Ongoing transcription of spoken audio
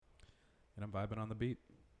and I'm vibing on the beat.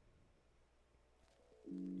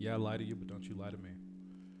 Yeah, I lie to you, but don't you lie to me.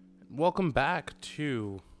 Welcome back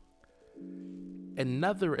to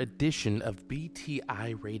another edition of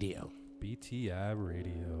BTI Radio. BTI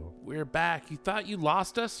Radio. We're back. You thought you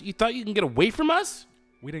lost us? You thought you can get away from us?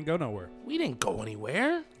 We didn't go nowhere. We didn't go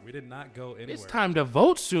anywhere. We did not go anywhere. It's time to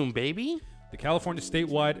vote soon, baby. The California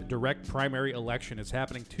statewide direct primary election is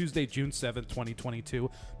happening Tuesday, June 7th,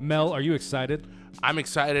 2022. Mel, are you excited? I'm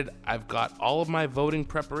excited. I've got all of my voting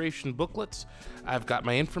preparation booklets. I've got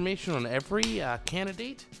my information on every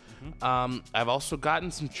candidate. I've also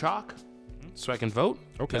gotten some chalk so I can vote.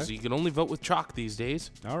 Okay. Because you can only vote with chalk these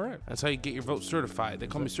days. All right. That's how you get your vote certified. They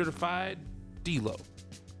call me certified D-Lo.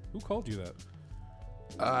 Who called you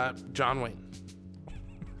that? John Wayne.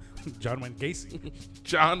 John Wayne Gacy.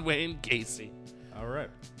 John Wayne Gacy. All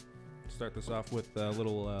right. Start this off with a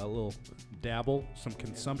little dabble, some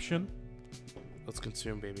consumption. Let's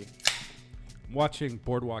consume, baby. I'm watching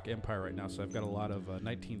Boardwalk Empire right now, so I've got a lot of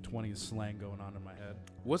 1920s slang going on in my head.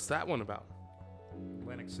 What's that one about?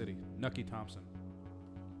 Atlantic City. Nucky Thompson.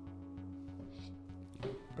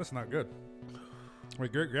 That's not good. My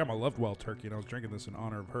great grandma loved wild turkey, and I was drinking this in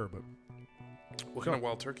honor of her, but What kind of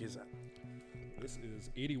wild turkey is that? this is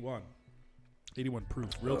 81. 81 proof.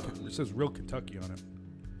 It says real Kentucky on it.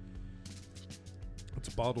 It's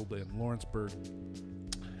bottled in Lawrenceburg.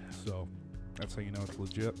 So that's how you know it's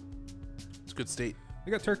legit. It's a good state.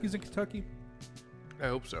 They got turkeys in Kentucky. I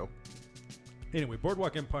hope so. Anyway,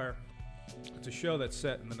 Boardwalk Empire. It's a show that's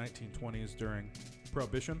set in the 1920s during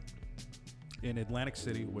Prohibition in Atlantic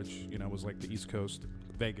City, which, you know, was like the East Coast,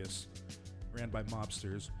 Vegas, ran by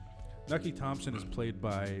mobsters. Nucky Thompson is played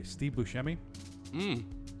by Steve Buscemi.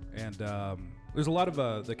 And there's a lot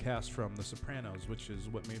of the cast from The Sopranos, which is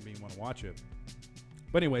what made me want to watch it.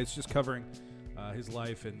 But anyway, it's just covering his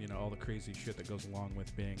life and, you know, all the crazy shit that goes along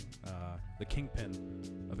with being the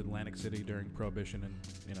kingpin of Atlantic City during Prohibition in,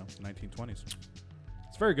 you know, the 1920s.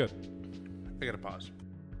 It's very good. I gotta pause.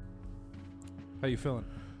 How you feeling?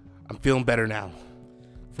 I'm feeling better now.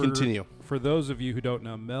 Continue. For those of you who don't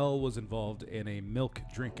know, Mel was involved in a milk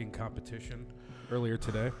drinking competition earlier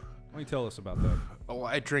today. Why don't you tell us about that? Oh,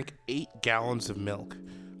 I drink 8 gallons of milk.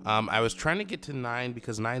 I was trying to get to 9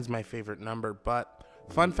 because 9's my favorite number, but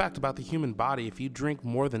fun fact about the human body, if you drink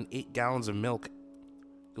more than 8 gallons of milk,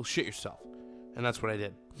 you'll shit yourself. And that's what I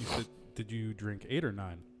did. Did you drink 8 or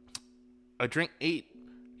 9? I drank 8,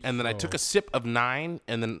 and then I took a sip of 9,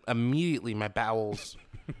 and then immediately my bowels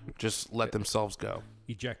just let themselves go.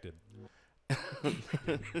 Ejected.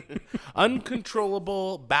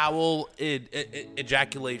 Uncontrollable bowel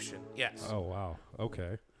ejaculation. Yes. Oh, wow.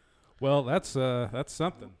 Okay. Well, that's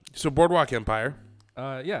something. So Boardwalk Empire.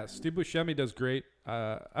 Yeah, Steve Buscemi does great.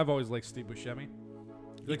 I've always liked Steve Buscemi.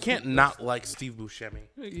 You can't not like Steve Buscemi.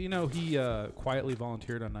 You know, he quietly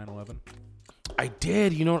volunteered on 9/11. I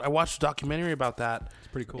did. You know what? I watched a documentary about that. It's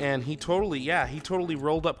pretty cool. And he totally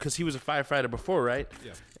rolled up because he was a firefighter before, right?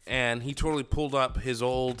 Yeah. And he totally pulled up his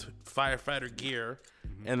old firefighter gear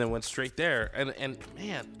and then went straight there. And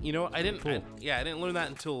man, you know, I didn't learn that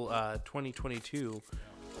until 2022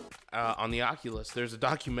 on the Oculus. There's a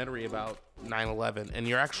documentary about 9/11, and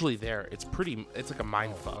you're actually there. It's like a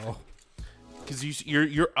mind fuck. Oh. Because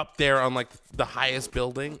you're up there on like the highest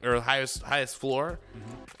building or the highest floor,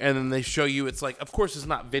 and then they show you. It's like, of course, it's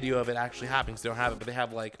not video of it actually happening. So they don't have it, but they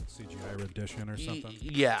have like CGI rendition or something.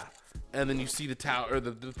 Yeah, and then you see the tower or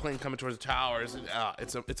the plane coming towards the towers. And,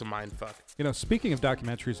 it's a mind fuck. You know, speaking of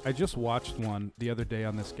documentaries, I just watched one the other day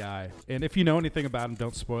on this guy. And if you know anything about him,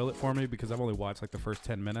 don't spoil it for me because I've only watched like the first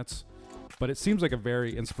 10 minutes. But it seems like a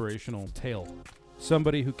very inspirational tale.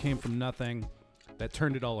 Somebody who came from nothing that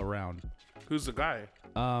turned it all around. Who's the guy?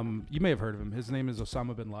 You may have heard of him. His name is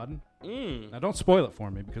Osama bin Laden. Now, don't spoil it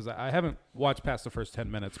for me because I haven't watched past the first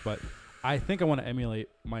 10 minutes, but I think I want to emulate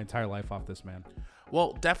my entire life off this man.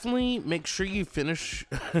 Well, definitely make sure you finish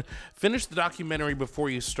the documentary before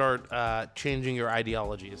you start changing your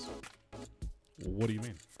ideologies. What do you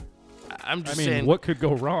mean? I'm just saying. What could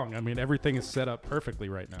go wrong? I mean, everything is set up perfectly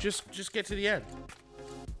right now. Just get to the end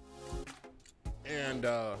and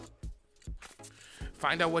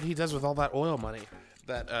find out what he does with all that oil money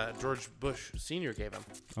that George Bush Sr. gave him.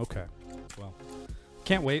 Okay. Well,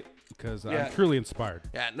 can't wait because I'm truly inspired.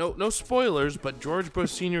 Yeah, no spoilers, but George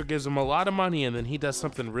Bush Sr. gives him a lot of money, and then he does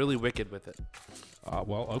something really wicked with it.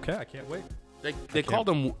 Well, okay, I can't wait. They called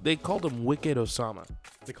him Wicked Osama.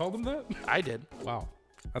 They called him that? I did. Wow,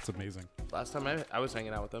 that's amazing. Last time I was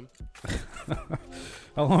hanging out with him.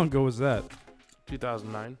 How long ago was that?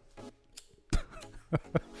 2009.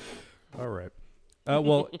 All right.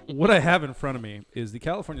 Well, what I have in front of me is the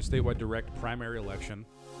California statewide direct primary election.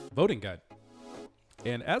 voting guide.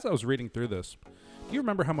 And as I was reading through this, do you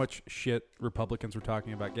remember how much shit Republicans were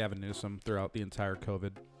talking about Gavin Newsom throughout the entire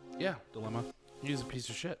COVID Yeah. dilemma? He's a piece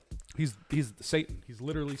of shit. He's Satan. He's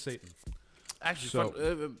literally Satan. Actually,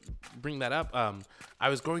 So- bring that up. I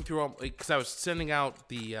was going through because I was sending out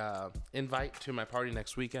the invite to my party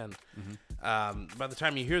next weekend. By the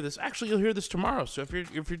time you hear this, actually, you'll hear this tomorrow. So if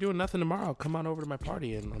you're doing nothing tomorrow, come on over to my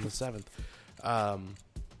party on the 7th.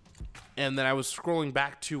 And then I was scrolling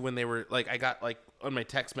back to when they were like, I got like on my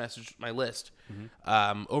text message, my list,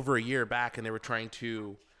 over a year back, and they were trying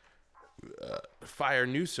to fire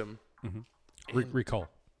Newsom. Recall.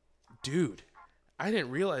 Dude, I didn't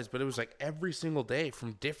realize, but it was like every single day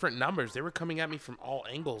from different numbers. They were coming at me from all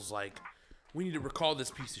angles like, we need to recall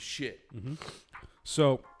this piece of shit.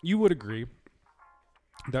 So you would agree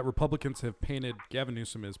that Republicans have painted Gavin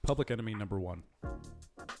Newsom as public enemy number one.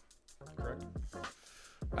 Correct?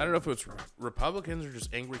 I don't know if it's Republicans or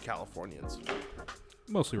just angry Californians.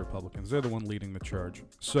 Mostly Republicans. They're the one leading the charge.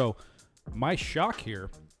 So my shock here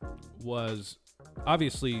was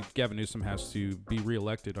obviously Gavin Newsom has to be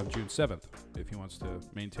reelected on June 7th if he wants to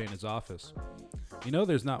maintain his office. You know,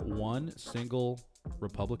 there's not one single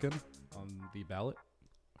Republican on the ballot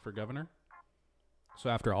for governor. So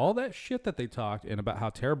after all that shit that they talked and about how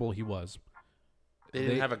terrible he was, They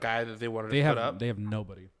didn't have a guy that they wanted to they put have up. they have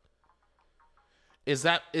nobody. Is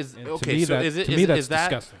And to okay? me So that- is it to me is that's that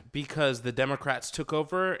disgusting. because the Democrats took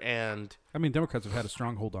over and I mean, Democrats have had a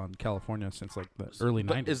stronghold on California since like the early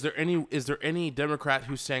but 90s. is there any Democrat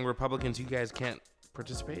who's saying Republicans, you guys can't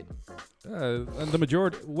participate? And the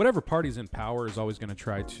majority, whatever party's in power, is always going to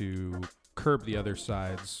try to curb the other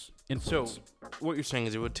side's So influence. what you're saying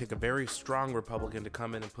is it would take a very strong Republican to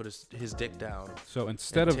come in and put his dick down. So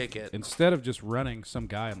instead of take it. just running some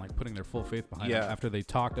guy and like putting their full faith behind him Yeah. after they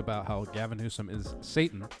talked about how Gavin Newsom is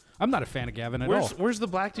Satan, I'm not a fan of Gavin at all. Where's the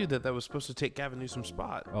black dude that was supposed to take Gavin Newsom's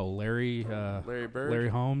spot? Oh, Larry Bird? Larry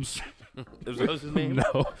Holmes. Is that his name?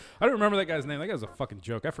 No, I don't remember that guy's name. That guy's a fucking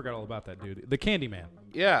joke. I forgot all about that dude. The Candyman.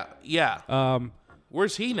 Yeah.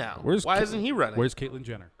 Where's he now? Why isn't he running? Where's Caitlyn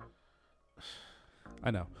Jenner?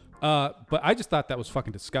 I know. But I just thought that was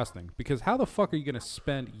fucking disgusting because how the fuck are you going to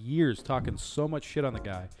spend years talking so much shit on the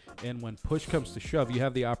guy, and when push comes to shove, you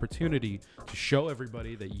have the opportunity to show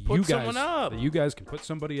everybody that Put someone up. you guys can put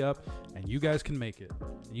somebody up and you guys can make it.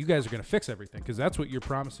 And you guys are going to fix everything because that's what you're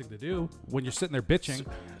promising to do when you're sitting there bitching.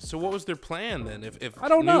 So what was their plan then? If I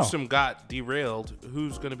don't know. Newsom got derailed,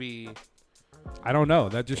 who's going to be? I don't know.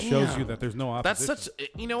 That just shows Damn. you that there's no opposition. That's such.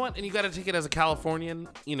 You know what? And you got to take it as a Californian.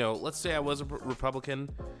 You know, let's say I was a Republican.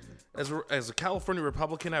 As a California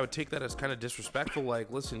Republican, I would take that as kind of disrespectful. Like,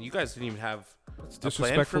 listen, you guys didn't even have a plan for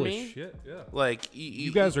disrespectful as me. shit. Yeah. Like,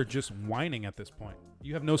 You guys are just whining at this point.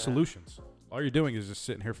 You have no solutions. All you're doing is just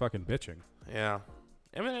sitting here fucking bitching. Yeah.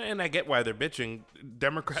 I mean, and I get why they're bitching.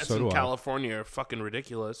 Democrats So do in I. California are fucking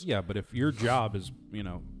ridiculous. Yeah, but if your job is,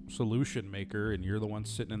 solution maker and you're the one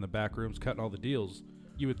sitting in the back rooms cutting all the deals,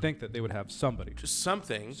 you would think that they would have somebody. Just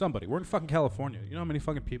something. Somebody. We're in fucking California. You know how many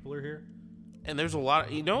fucking people are here? And there's a lot.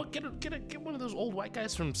 Get one of those old white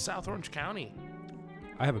guys from South Orange County.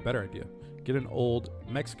 I have a better idea. Get an old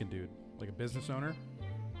Mexican dude, like a business owner,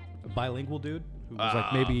 a bilingual dude who was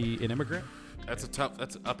like maybe an immigrant. That's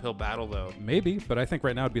an uphill battle though. Maybe, but I think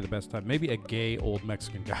right now would be the best time. Maybe a gay old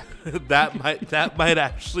Mexican guy. that might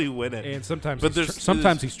actually win it. And sometimes But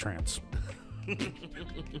sometimes he's trans.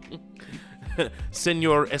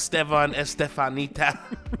 Senor Esteban Estefanita.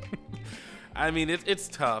 I mean, it's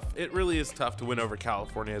tough. It really is tough to win over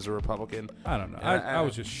California as a Republican. I don't know. I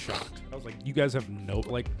was just shocked. I was like, you guys have no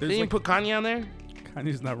like. They There's didn't like put Kanye on there.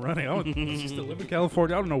 Kanye's not running. Does he still live in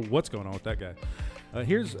California? I don't know what's going on with that guy.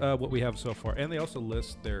 Here's what we have so far, and they also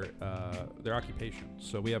list their occupation.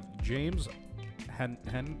 So we have James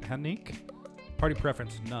Hannick, party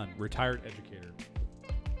preference none, retired educator.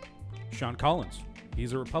 Sean Collins,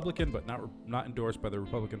 he's a Republican, but not endorsed by the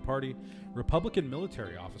Republican Party. Republican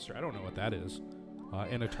military officer, I don't know what that is,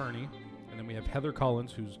 an attorney. And then we have Heather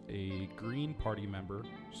Collins, who's a Green Party member,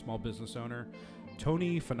 small business owner.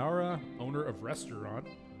 Tony Fanara, owner of restaurant.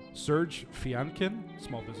 Serge Fiankin,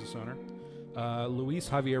 small business owner. Luis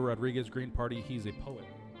Javier Rodriguez, Green Party, he's a poet.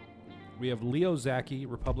 We have Leo Zaki,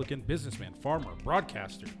 Republican businessman, farmer,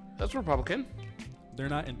 broadcaster. That's Republican. They're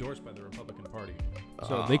not endorsed by the Republican Party.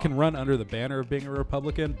 So they can run under the banner of being a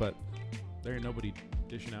Republican, but there ain't nobody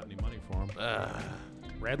dishing out any money for them.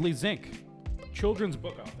 Bradley Zink, children's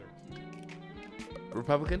book author.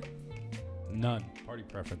 Republican? None. Party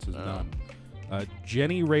preference is none.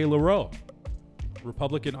 Jenny Ray LaRoe,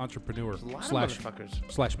 Republican entrepreneur There's a lot of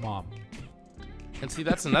motherfuckers. slash mom. And see,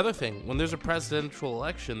 that's another thing. When there's a presidential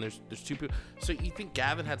election, there's two people. So you think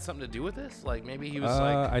Gavin had something to do with this? Like maybe he was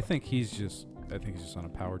I think he's just on a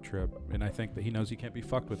power trip, and I think that he knows he can't be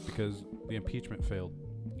fucked with because the impeachment failed.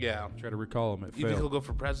 Yeah. Try to recall him. It You failed. think he'll go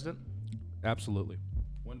for president? Absolutely.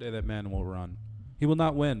 One day that man will run. He will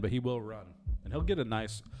not win, but he will run, and he'll get a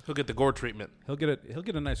nice. He'll get the Gore treatment. He'll get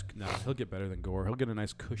a nice. No, he'll get better than Gore. He'll get a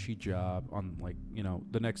nice cushy job on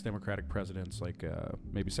the next Democratic presidents, like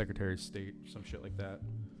maybe Secretary of State, some shit like that.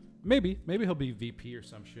 Maybe he'll be VP or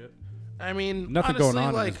some shit. I mean, Nothing honestly, going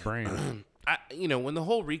on like, in his brain. When the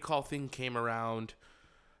whole recall thing came around,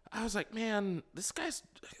 I was like, man, this guy's,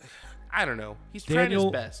 I don't know. He's trying his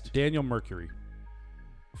best. Daniel Mercury.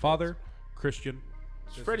 Father, Christian.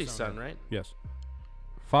 It's Freddie's son, right? Yes.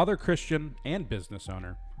 Father, Christian, and business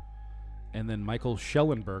owner. And then Michael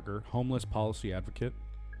Schellenberger, homeless policy advocate.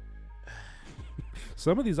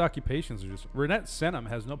 Some of these occupations are just... Renette Senum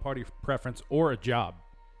has no party preference or a job.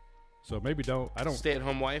 So maybe I don't...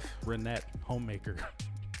 Stay-at-home wife? Renette, homemaker.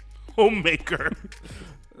 Homemaker.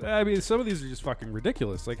 I mean, some of these are just fucking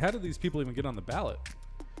ridiculous. Like, how did these people even get on the ballot?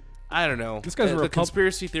 I don't know. This guy's the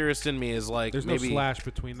conspiracy theorist in me is like, there's maybe no slash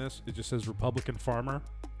between this. It just says Republican farmer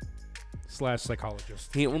 /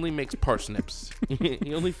 psychologist. He only makes parsnips.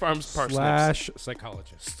 He only farms / parsnips.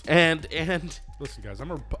 psychologist. And listen, guys,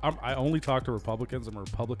 I only talk to Republicans. I'm a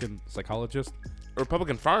Republican psychologist, a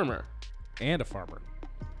Republican farmer, and a farmer,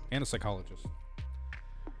 and a psychologist.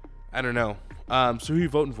 I don't know. So who are you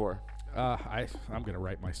voting for? I'm gonna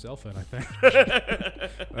write myself in. I think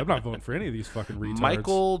I'm not voting for any of these fucking retards.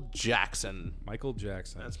 Michael Jackson.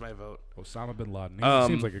 That's my vote. Osama bin Laden. He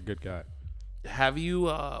seems like a good guy. Have you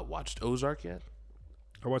watched Ozark yet?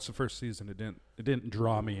 I watched the first season. It didn't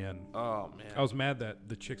draw me in. Oh man, I was mad that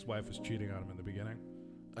the chick's wife was cheating on him in the beginning.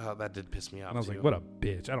 Oh, that did piss me off. And I was too. like, what a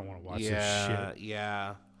bitch! I don't want to watch this shit.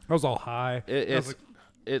 Yeah. I was all high. It's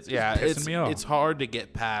pissing me off. It's hard to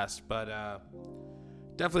get past, but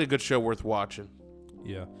definitely a good show worth watching.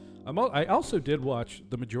 Yeah. I also did watch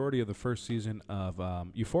the majority of the first season of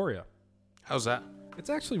Euphoria. How's that? It's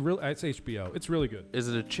actually really. It's HBO. It's really good. Is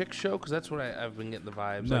it a chick show? Because that's what I've been getting the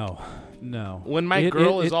vibes. No. When my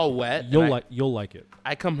girl is all wet, you'll like it.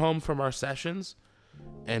 I come home from our sessions,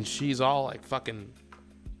 and she's all like fucking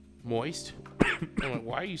moist. I'm like,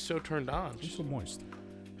 why are you so turned on? She's so moist.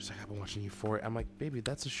 She's like, I've been watching Euphoria. I'm like, baby,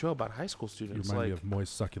 that's a show about high school students. You remind me of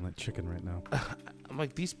moist, succulent chicken right now. I'm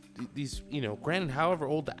like, these, granted, however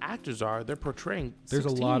old the actors are, they're portraying. There's a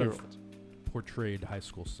lot of portrayed high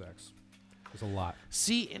school sex. There's a lot.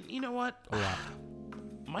 See, and you know what? A lot.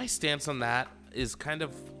 My stance on that is kind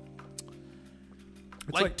of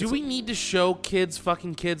do we need to show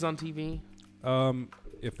fucking kids on TV?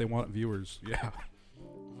 If they want viewers, yeah.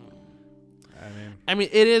 I mean,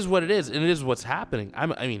 it is what it is, and it is what's happening.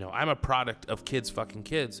 I'm a product of kids fucking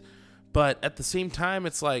kids, but at the same time,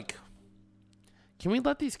 it's like, can we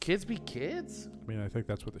let these kids be kids? I mean, I think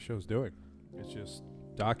that's what the show's doing. It's just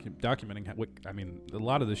documenting. A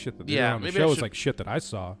lot of the shit that they're doing on the show is like shit that I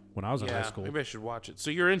saw when I was in high school. Maybe I should watch it.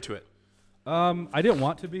 So you're into it? I didn't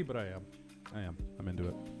want to be, but I am. I'm into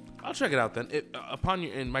it. I'll check it out then.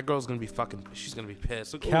 And my girl's gonna be she's gonna be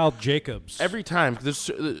pissed. Look, Cal Jacobs. Every time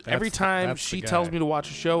she tells me to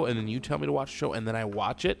watch a show, and then you tell me to watch a show, and then I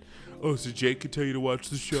watch it. Oh, so Jake can tell you to watch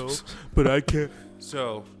the show, but I can't.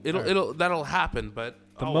 So that'll happen. But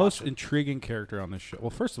the most intriguing character on this show.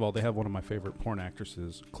 Well, first of all, they have one of my favorite porn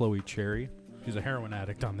actresses, Chloe Cherry. She's a heroin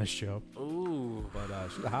addict on this show. Ooh, but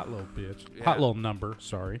she's a hot little bitch. Yeah. Hot little number.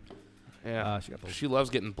 Sorry. Yeah. She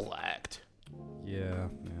loves getting blacked. Yeah.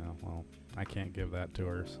 Well, I can't give that to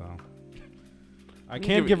her, so I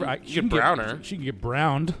can't give her. She can brown her. She can get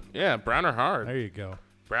browned. Yeah, brown her hard. There you go.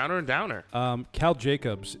 Browner and downer. Cal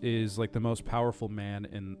Jacobs is like the most powerful man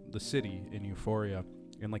in the city in Euphoria,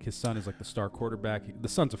 and like his son is like the star quarterback. The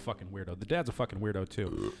son's a fucking weirdo. The dad's a fucking weirdo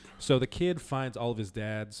too. So the kid finds all of his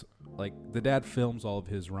dad's, like the dad films all of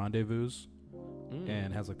his rendezvous.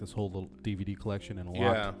 And has like this whole little DVD collection and a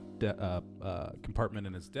locked compartment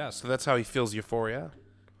in his desk. So that's how he feels Euphoria?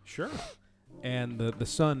 Sure. And the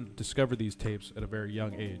son discovered these tapes at a very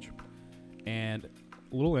young age. And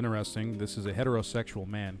a little interesting, this is a heterosexual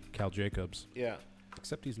man, Cal Jacobs. Yeah.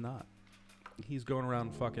 Except he's not. He's going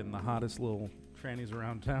around fucking the hottest little trannies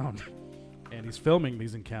around town. And he's filming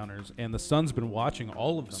these encounters. And the son's been watching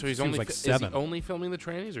all of them. So he's only like 7. Is he only filming the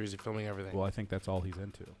trannies, or is he filming everything? Well, I think that's all he's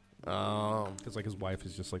into. Oh. Because like his wife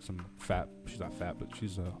is just like some fat, she's not fat, but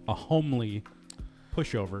she's a homely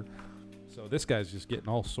pushover. So this guy's just getting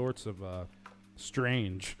all sorts of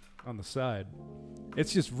strange on the side.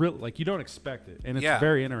 It's just real, like you don't expect it, and it's Yeah.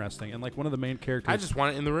 very interesting. And like one of the main characters, I just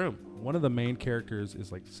want it in the room. one of the main characters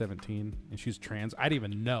is like 17, and she's trans. I didn't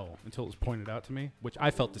even know until it was pointed out to me, which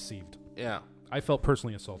I felt deceived. Yeah. I felt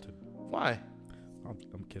personally assaulted. Why?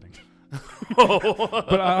 I'm kidding.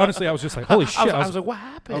 But honestly, I was just like, holy shit! I was like, what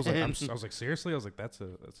happened? I was like, seriously? I was like, that's a.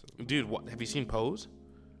 Dude, have you seen Pose?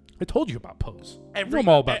 I told you about Pose. You know I'm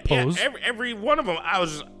all about Pose. Yeah, every one of them, I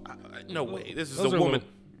was just, no way. This is a woman.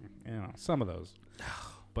 Some of those.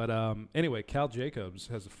 But anyway, Cal Jacobs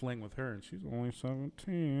has a fling with her, and she's only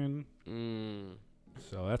 17.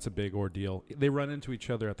 So that's a big ordeal. They run into each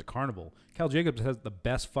other at the carnival. Cal Jacobs has the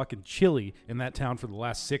best fucking chili in that town for the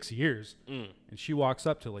last 6 years. And she walks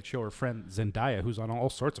up to like show her friend Zendaya, who's on all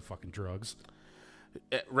sorts of fucking drugs.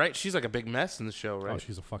 Right? She's like a big mess in the show, right?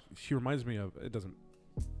 Oh, she reminds me of, it doesn't.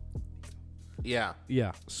 Yeah.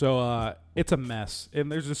 Yeah. So it's a mess.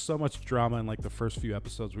 And there's just so much drama in like the first few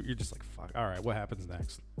episodes where you're just like, fuck, all right, what happens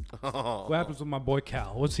next? What happens with my boy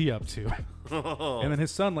Cal? What's he up to? And then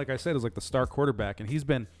his son, like I said, is like the star quarterback, and he's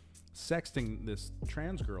been sexting this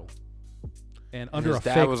trans girl. And under his a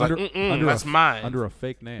dad fake, was like, under that's mine. Under a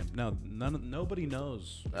fake name. No, nobody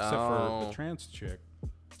knows except for the trans chick.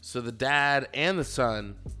 So the dad and the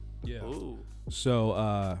son. Yeah. Ooh.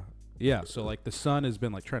 So yeah, so like the son has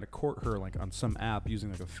been like trying to court her like on some app using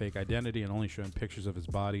like a fake identity and only showing pictures of his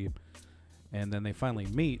body. And then they finally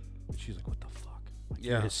meet. And she's like, "What the fuck? Like,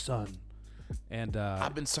 you're his son." And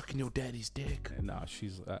I've been sucking your daddy's dick. And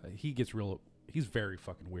she's he gets real. He's very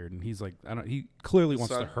fucking weird, and he's like, he clearly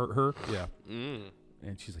wants to hurt her. Yeah.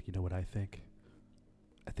 And she's like, "You know what I think?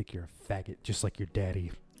 I think you're a faggot, just like your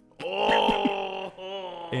daddy."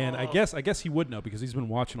 Oh. And I guess he would know because he's been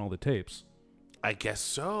watching all the tapes. I guess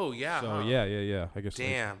so, yeah. So yeah. I guess.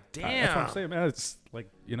 Damn. That's what I'm saying, man. It's like,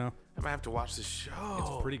 I might have to watch this show. It's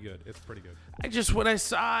pretty good. When I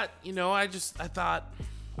saw it, I thought.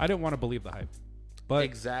 I didn't want to believe the hype, but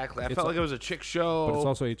exactly. I felt like it was a chick show. But it's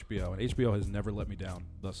also HBO, and HBO has never let me down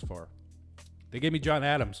thus far. They gave me John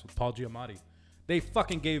Adams with Paul Giamatti. They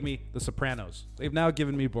fucking gave me The Sopranos. They've now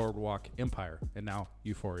given me Boardwalk Empire, and now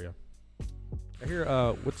Euphoria. I hear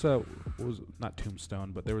what was it? Not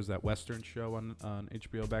Tombstone, but there was that Western show on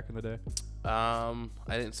HBO back in the day. I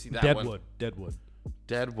didn't see that one.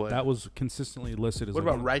 Deadwood. That was consistently listed as. What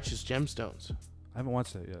about Righteous Gemstones? I haven't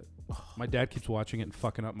watched that yet. My dad keeps watching it and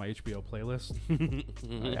fucking up my HBO playlist.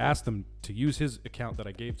 I asked him to use his account that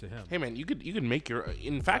I gave to him. Hey man, you could make your.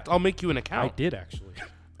 In fact, I'll make you an account. I did actually.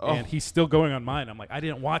 And he's still going on mine. I'm like, I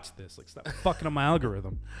didn't watch this. Like, stop fucking on my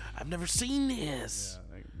algorithm. I've never seen this.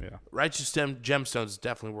 Yeah. Righteous Gemstones is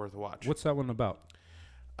definitely worth a watch. What's that one about?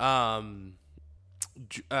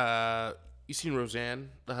 You seen Roseanne,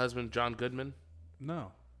 the husband, John Goodman?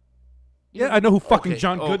 No. Yeah, I know who fucking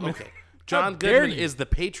John Goodman. Okay. John Goodman is the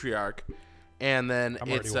patriarch, and then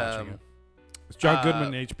it's John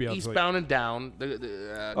Goodman and HBO. Eastbound and Down.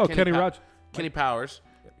 Kenny Rogers. Kenny Powers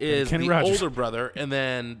is Kenny the Rogers. older brother, and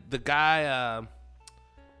then the guy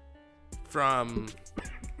from.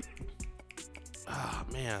 Oh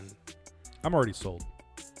man, I'm already sold.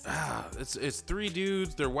 It's three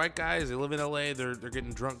dudes. They're white guys. They live in LA. They're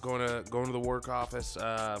getting drunk, going to the work office.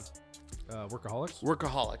 Workaholics.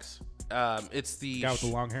 Workaholics. It's the guy with the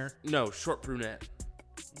long hair. No, short brunette.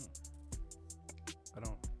 I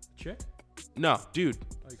don't. Chick? No, dude.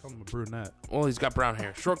 Oh, you call him a brunette. Well, he's got brown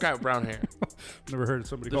hair. Short guy with brown hair. Never heard of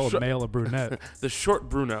somebody call a male a brunette. The short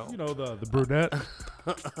Bruno. You know the brunette.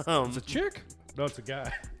 It's a chick. No, it's a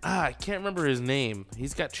guy. I can't remember his name.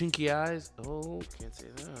 He's got chinky eyes. Oh, can't say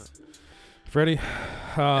that. Freddie.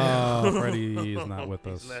 Oh, Freddie is not with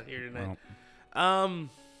us. He's not here tonight. No.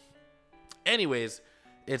 Anyways,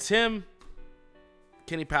 it's him,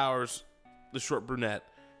 Kenny Powers, the short brunette,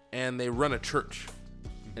 and they run a church,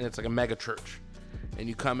 and it's like a mega church. And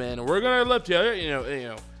you come in, and we're gonna lift you, you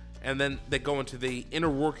know, and then they go into the inner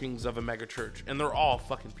workings of a mega church, and they're all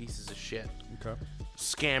fucking pieces of shit. Okay.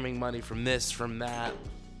 Scamming money from this, from that.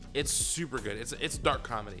 It's super good. It's dark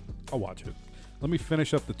comedy. I'll watch it. Let me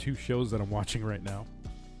finish up the 2 shows that I'm watching right now.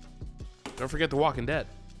 Don't forget The Walking Dead.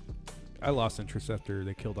 I lost interest after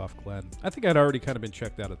they killed off Glenn. I think I'd already kind of been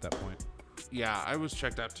checked out at that point. Yeah, I was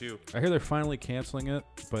checked out too. I hear they're finally canceling it,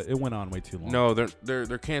 but it went on way too long. No,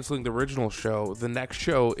 they're canceling the original show. The next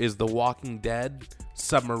show is The Walking Dead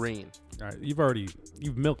Submarine. All right,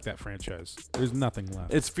 you've milked that franchise. There's nothing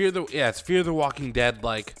left. It's Fear the Walking Dead.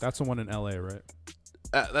 Like that's the one in LA, right?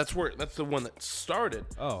 That's the one that started.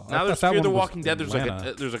 Oh, now there's Fear the Walking Dead. There's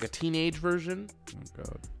Atlanta. there's like a teenage version. Oh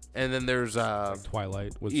god. And then there's like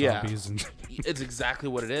Twilight with zombies and it's exactly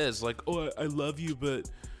what it is. Like, oh, I love you, but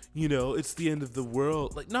it's the end of the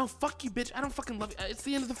world. Like, no, fuck you, bitch. I don't fucking love you. It's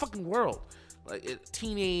the end of the fucking world. Like,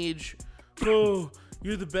 teenage, oh,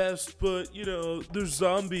 you're the best, but, there's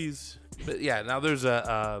zombies. But, yeah, now there's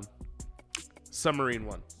a submarine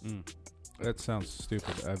one. That sounds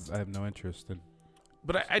stupid. I have no interest in.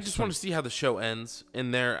 But I just want to see how the show ends.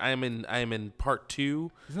 And there, I am in part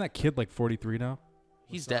 2. Isn't that kid like 43 now?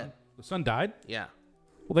 He's dead. The son died? Yeah.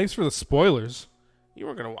 Well, thanks for the spoilers. You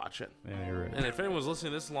were gonna watch it. Yeah, you're right. And if anyone's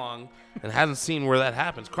listening this long and hasn't seen where that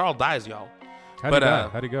happens, Carl dies, y'all. How'd he die?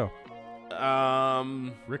 How'd he go?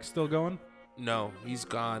 Rick's still going? No, he's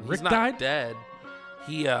gone. Rick he's not died? Dead.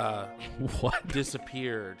 He what?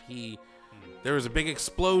 Disappeared. There was a big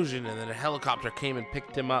explosion, and then a helicopter came and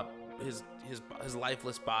picked him up, his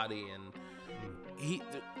lifeless body, and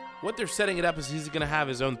what they're setting it up is he's gonna have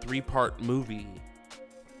his own 3-part movie.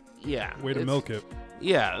 Yeah. Way to milk it.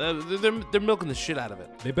 Yeah, they're milking the shit out of it.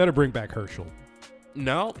 They better bring back Herschel.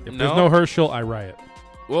 No, if there's no Herschel, I riot.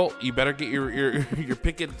 Well, you better get your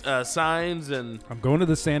picket signs, and I'm going to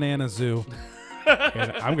the Santa Ana Zoo,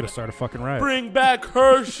 and I'm gonna start a fucking riot. Bring back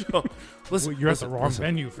Herschel. Listen, you're at the wrong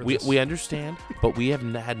venue for this. We understand, but we have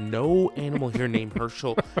had no animal here named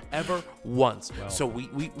Herschel ever once, so we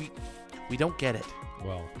don't get it.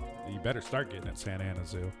 Well, you better start getting at Santa Ana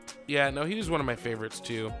Zoo. Yeah, no, he was one of my favorites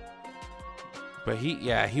too. But he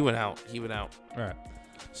went out. All right.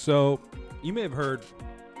 So you may have heard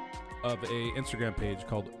of a Instagram page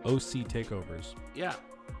called OC Takeovers. Yeah.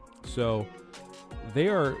 So they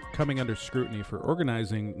are coming under scrutiny for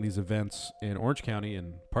organizing these events in Orange County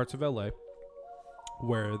and parts of LA,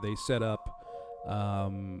 where they set up,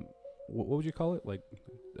 what would you call it? Like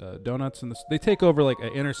donuts and they take over like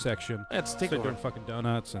an intersection. It's take over. Doing fucking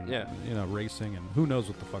donuts and racing and who knows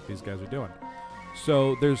what the fuck these guys are doing.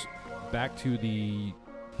 So there's back to the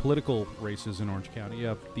political races in Orange County. You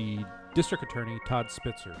have the district attorney, Todd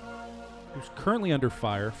Spitzer, who's currently under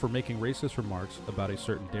fire for making racist remarks about a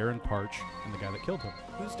certain Darren Parch and the guy that killed him.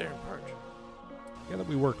 Who's Darren Parch? The guy that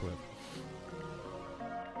we worked with.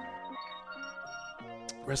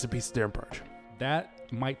 Rest in peace, Darren Parch.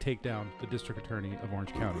 That might take down the district attorney of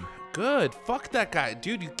Orange County. Good. Fuck that guy.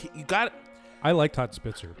 Dude, you got it. I like Todd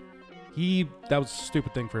Spitzer. That was a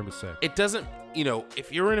stupid thing for him to say. It doesn't,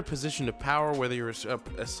 if you're in a position of power, whether you're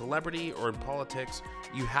a celebrity or in politics,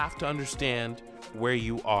 you have to understand where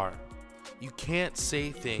you are. You can't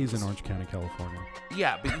say things. He's in Orange County, California.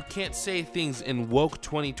 Yeah, but you can't say things in woke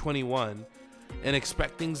 2021 and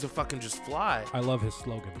expect things to fucking just fly. I love his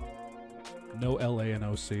slogan. No LA and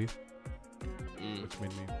OC. Which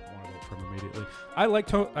made me want to vote for him immediately. I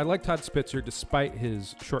like Todd Spitzer despite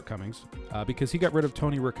his shortcomings because he got rid of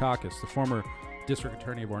Tony Rackauckus, the former district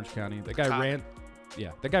attorney of Orange County. That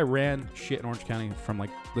guy ran shit in Orange County from like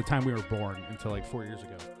the time we were born until like 4 years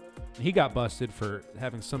ago. And he got busted for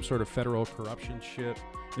having some sort of federal corruption shit.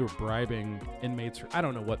 They were bribing inmates. I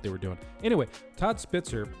don't know what they were doing. Anyway, Todd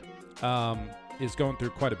Spitzer is going through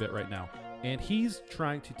quite a bit right now, and he's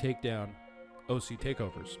trying to take down OC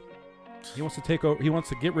takeovers. He wants to take over. He wants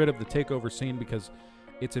to get rid of the takeover scene because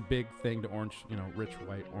it's a big thing to rich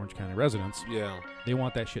white Orange County residents. Yeah, they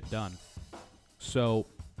want that shit done. So,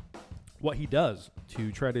 what he does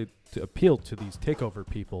to try to appeal to these takeover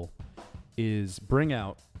people is bring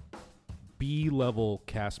out B-level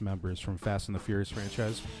cast members from Fast and the Furious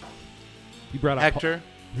franchise. He brought out Hector.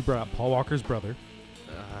 He brought out Paul Walker's brother,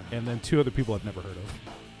 and then 2 other people I've never heard of.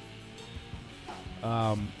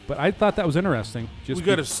 But I thought that was interesting. We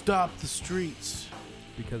got to stop the streets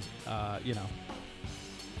because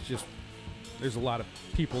just there's a lot of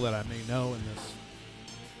people that I may know in this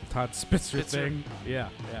Todd Spitzer thing. Yeah.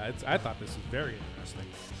 I thought this is very interesting.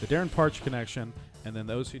 The Darren Parch connection and then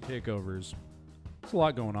the OC takeovers. There's a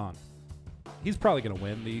lot going on. He's probably gonna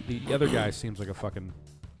win. The other guy seems like a fucking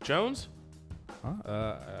Jones. Huh?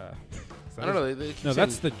 I don't know. They no,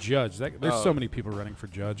 that's the judge. There's so many people running for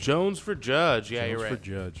judge. Jones for judge. Yeah, Jones you're right. For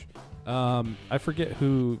judge. I forget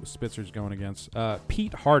who Spitzer's going against.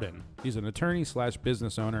 Pete Hardin. He's an attorney /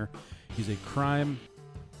 business owner. He's a crime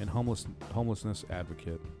and homelessness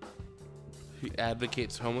advocate. He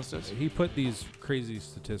advocates homelessness? He put these crazy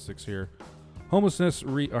statistics here. Homicides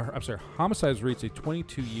reached a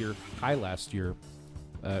 22-year high last year.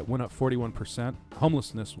 Went up 41%.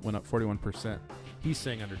 Homelessness went up 41%. He's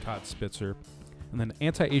saying under Todd Spitzer. And then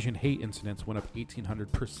anti-Asian hate incidents went up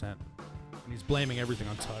 1,800%. And he's blaming everything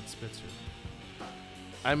on Todd Spitzer.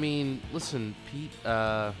 I mean, listen, Pete,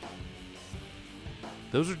 those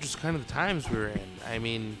are just kind of the times we were in. I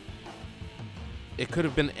mean, it could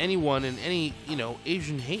have been anyone, and any,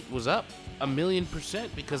 Asian hate was up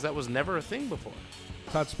 1,000,000% because that was never a thing before.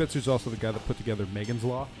 Todd Spitzer's also the guy that put together Megan's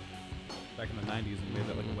Law back in the 90s and made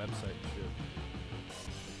that like a website and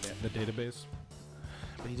shit. The database.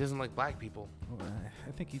 But he doesn't like black people. Well,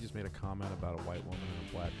 I think he just made a comment about a white woman and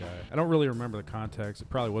a black guy. I don't really remember the context. It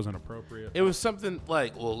probably wasn't appropriate. It was something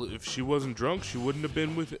like, well, if she wasn't drunk, she wouldn't have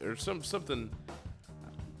been with it, or something.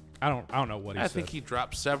 I don't know what he said. I think he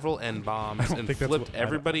dropped several N-bombs and flipped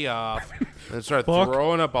everybody off and started Fuck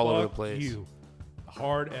throwing up all over the place. You.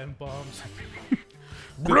 Hard N-bombs.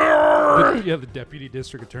 The deputy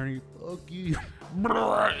district attorney. Fuck you.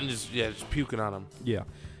 And just puking on him. Yeah.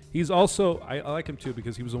 He's also, I like him too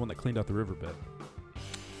because he was the one that cleaned out the riverbed.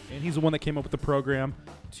 And he's the one that came up with the program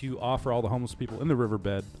to offer all the homeless people in the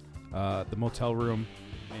riverbed the motel room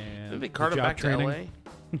and Did they cart him job back training.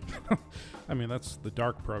 to L.A.? I mean, that's the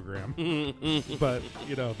dark program. But,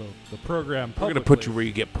 you know, the program We're going publicly. to put you where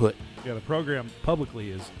you get put. Yeah, the program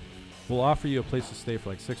publicly is we'll offer you a place to stay for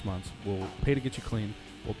like 6 months. We'll pay to get you clean.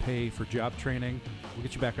 We'll pay for job training. We'll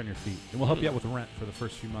get you back on your feet. And we'll help you out with rent for the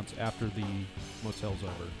first few months after the motel's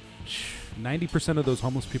over. 90% of those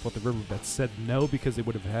homeless people at the riverbed said no because they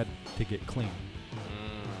would have had to get clean.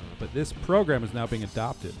 But this program is now being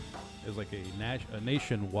adopted as like a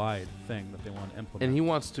nationwide thing that they want to implement. And he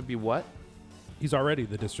wants to be what? He's already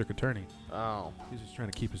the district attorney. Oh. He's just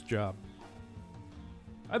trying to keep his job.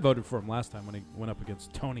 I voted for him last time when he went up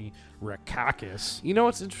against Tony Rakakis. You know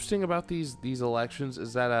what's interesting about these elections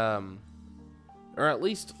is that, or at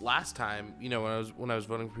least last time, you know, when I was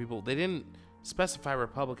voting for people, they didn't specify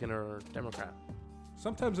Republican or Democrat.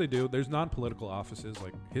 Sometimes they do. There's non-political offices.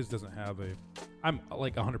 Like his doesn't have a. I'm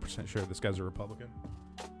like 100% sure this guy's a Republican,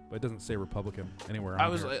 but it doesn't say Republican anywhere. I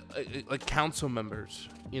was like council members,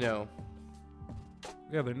 you know.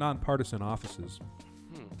 Yeah, they're nonpartisan offices.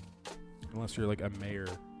 Unless you're like a mayor.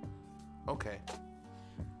 Okay.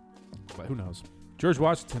 But who knows? George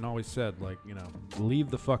Washington always said, like, you know, leave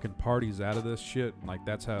the fucking parties out of this shit. And, like,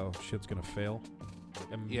 that's how shit's gonna fail.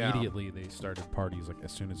 Like, immediately they started parties, like,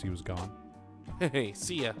 as soon as he was gone. Hey,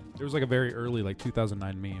 see ya. There was, like, a very early, like,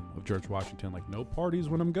 2009 meme of George Washington, like, no parties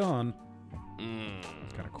when I'm gone.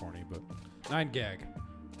 It's kind of corny, but 9gag.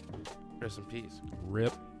 Rest in peace.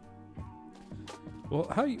 Rip. Well,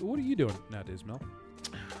 what are you doing nowadays, Mel?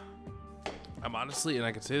 I'm honestly, and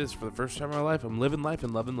I can say this for the first time in my life, I'm living life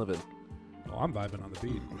and loving living. Oh, I'm vibing on the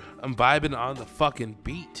beat. I'm vibing on the fucking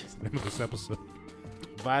beat. That's the name of this episode.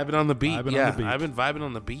 Vibing on the beat. Vibing Yeah, on the beat. I've been vibing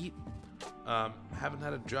on the beat. Haven't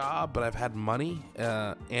had a job, but I've had money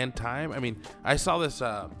and time. I mean, I saw this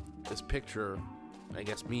picture, I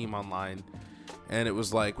guess, meme online, and it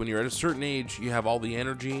was like when you're at a certain age, you have all the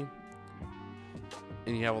energy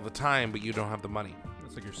and you have all the time, but you don't have the money.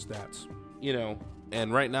 That's like your stats. You know,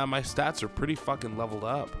 and right now my stats are pretty fucking leveled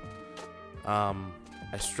up.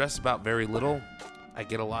 I stress about very little. I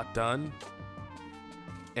get a lot done,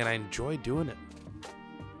 and I enjoy doing it.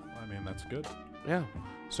 I mean, that's good. Yeah.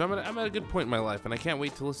 So I'm at a good point in my life, and I can't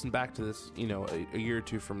wait to listen back to this, you know, a year or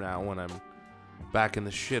two from now when I'm back in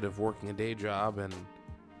the shit of working a day job and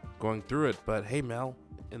going through it. But hey, Mel,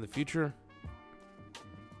 in the future,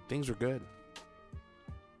 things are good.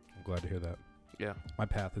 I'm glad to hear that. Yeah. My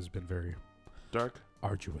path has been very Dark?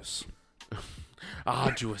 arduous.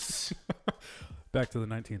 Arduous. Back to the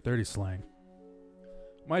 1930s slang.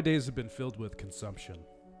 My days have been filled with consumption,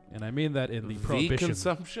 and I mean that in the prohibition.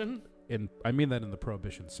 consumption? I mean that in the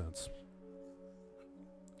prohibition sense.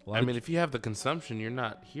 I mean, if you have the consumption, you're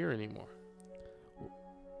not here anymore.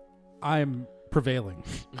 I'm prevailing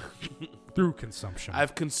through consumption.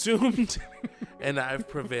 I've consumed, and I've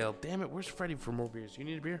prevailed. Damn it, where's Freddie for more beers? You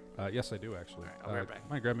need a beer? Yes, I do actually. All right, I'll be right back.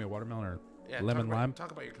 Might grab me a watermelon or Yeah, lemon lime.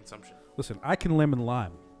 Talk about your consumption. Listen, I can lemon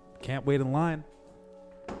lime. Can't wait in line.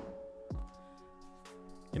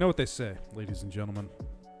 You know what they say, ladies and gentlemen.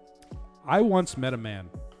 I once met a man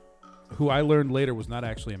who I learned later was not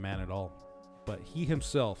actually a man at all, but he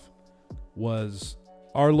himself was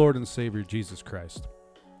our Lord and Savior, Jesus Christ.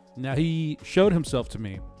 Now, he showed himself to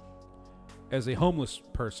me as a homeless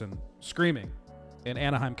person screaming in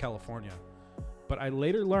Anaheim, California. But I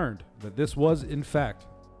later learned that this was, in fact,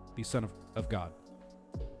 the Son of God,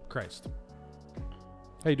 Christ.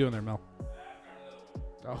 How you doing there, Mel?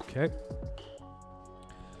 Okay.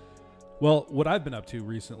 Well, what I've been up to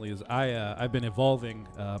recently is I've been evolving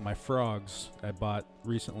my frogs. I got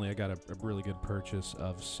a really good purchase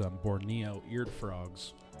of some Borneo eared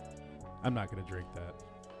frogs. I'm not going to drink that.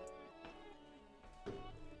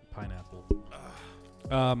 Pineapple.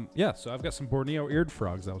 Yeah, so I've got some Borneo eared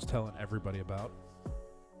frogs I was telling everybody about.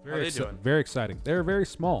 How are they doing? Very exciting. They're very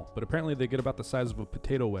small, but apparently they get about the size of a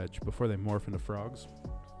potato wedge before they morph into frogs.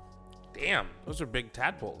 Damn, those are big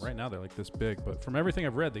tadpoles. Right now they're like this big, but from everything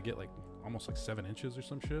I've read, they get like almost like 7 inches or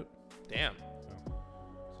some shit. Damn.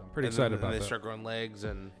 So Pretty excited about that. that. They start growing legs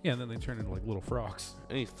and Yeah, and then they turn into like little frogs.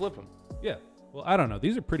 you flip them. Yeah. Well, I don't know.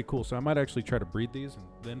 These are pretty cool, so I might actually try to breed these and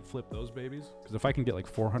then flip those babies. Because if I can get like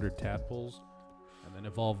 400 tadpoles and then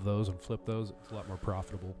evolve those and flip those, it's a lot more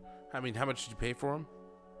profitable. I mean, how much did you pay for them?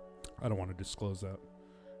 I don't want to disclose that.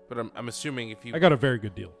 But I'm assuming if you I got a very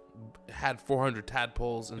good deal. had 400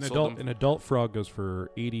 tadpoles and An sold them. an adult frog goes for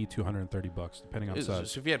 $80 to $130, depending on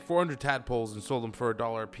size. So if you had 400 tadpoles and sold them for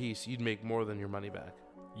 $1 a piece, you'd make more than your money back.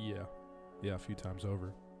 Yeah, a few times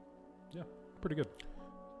over. Yeah, pretty good.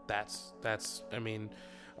 That's. I mean,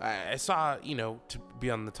 I saw, to be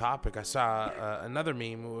on the topic, I saw another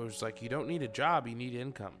meme where it was like, you don't need a job, you need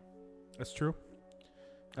income. That's true.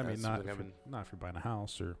 I mean, That's not what if you're buying a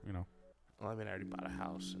house or, Well, I mean, I already bought a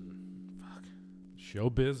house and fuck.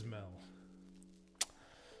 Showbiz Mel.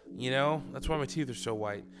 That's why my teeth are so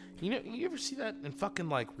white. You ever see that in fucking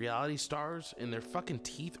like reality stars and their fucking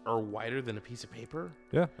teeth are whiter than a piece of paper?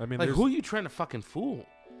 Yeah, I mean, Like, who are you trying to fucking fool?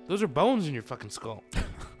 Those are bones in your fucking skull.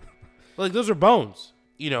 Like, those are bones.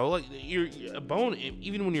 Like a bone,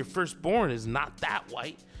 even when you're first born, is not that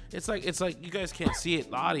white. It's like you guys can't see it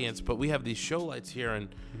in the audience, but we have these show lights here, and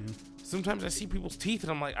sometimes I see people's teeth,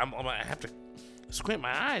 and I'm like, I have to squint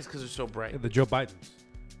my eyes because they're so bright. Yeah, the Joe Bidens,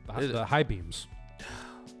 the high beams.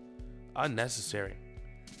 Unnecessary.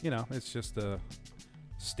 It's just a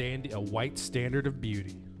white standard of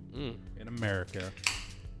beauty in America.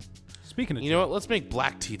 Speaking of, You know what? Let's make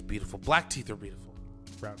black teeth beautiful. Black teeth are beautiful.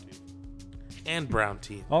 brown teeth, And brown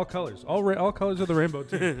teeth. all colors, all colors of the rainbow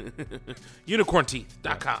too.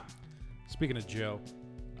 Unicornteeth.com. Speaking of Joe,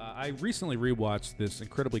 I recently rewatched this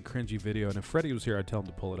incredibly cringy video, and if Freddie was here, I'd tell him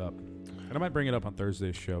to pull it up. And I might bring it up on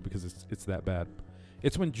Thursday's show because it's that bad.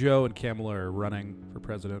 It's when Joe and Kamala are running for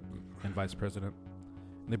president and vice president,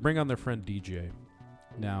 and they bring on their friend DJ.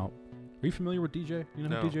 Now, are you familiar with DJ? You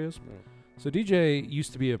know who DJ is? No. So DJ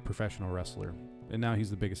used to be a professional wrestler, and now he's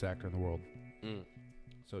the biggest actor in the world.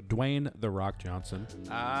 So Dwayne "The Rock" Johnson.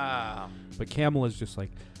 But Kamala's just like,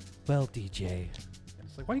 well, DJ. And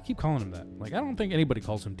it's like, why do you keep calling him that? Like, I don't think anybody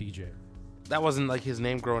calls him DJ. That wasn't like his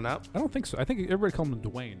name growing up? I don't think so. I think everybody called him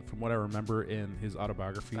Dwayne, from what I remember in his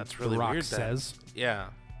autobiography. That's really The Rock weird. Says. Yeah.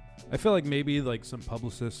 I feel like maybe like some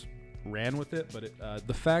publicist ran with it, but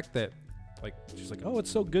the fact that like she's like, oh, it's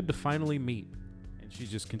so good to finally meet, and she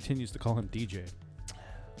just continues to call him DJ.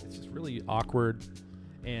 It's just really awkward,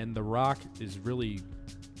 and The Rock is really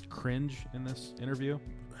cringe in this interview.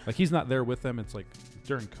 Like, he's not there with them. It's like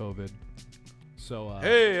during COVID. So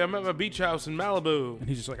Hey, I'm at my beach house in Malibu. and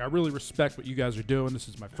he's just like, I really respect what you guys are doing. This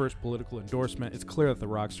is my first political endorsement. It's clear that The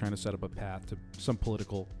Rock's trying to set up a path to some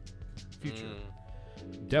political future.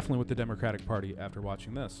 Definitely with the Democratic Party after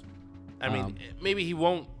watching this. I mean, maybe he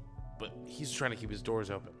won't, but he's trying to keep his doors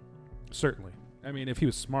open. Certainly. I mean, if he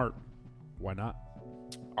was smart, why not?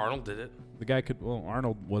 Arnold did it. The guy could. Well,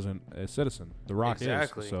 Arnold wasn't a citizen. The Rock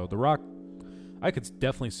Exactly. is. So The Rock, I could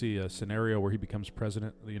definitely see a scenario where he becomes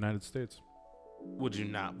president of the United States. Would you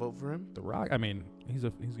not vote for him? The Rock. I mean, he's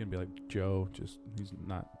gonna be like Joe. Just he's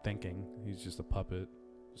not thinking. He's just a puppet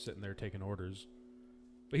sitting there taking orders.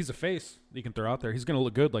 But he's a face that you can throw out there. He's gonna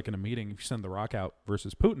look good like in a meeting if you send The Rock out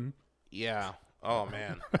versus Putin. Yeah. Oh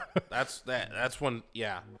man, that's one.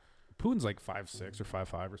 Yeah. Putin's like 5'6" or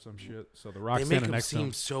 5'5" or some shit. So The Rock's They make standing him next to seem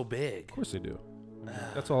him. so big. Of course they do.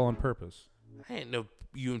 That's all on purpose. I didn't know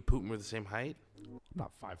you and Putin were the same height. I'm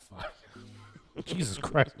not 5'5". Jesus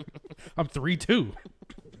Christ. I'm 3'2".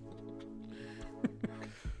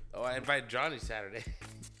 Oh, I invited Johnny Saturday.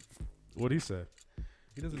 What'd he say?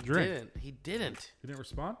 He doesn't drink. He didn't. He didn't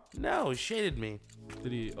respond? No, he shaded me.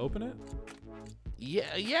 Did he open it?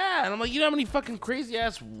 Yeah. And I'm like, you know how many fucking crazy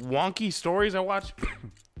ass wonky stories I watch?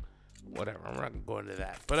 Whatever. I'm not gonna go into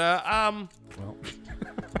that. But Well,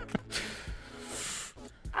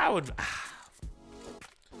 I would.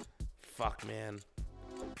 Fuck, man.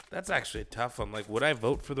 That's actually a tough one. Like, would I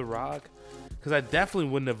vote for The Rock? Because I definitely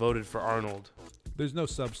wouldn't have voted for Arnold. there's no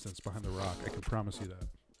substance behind The Rock. I can promise you that.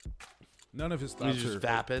 None of his thoughts He's just are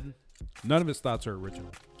vapid. None of his thoughts are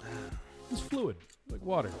original. He's fluid, like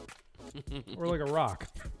water, or like a rock.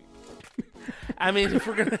 I mean, if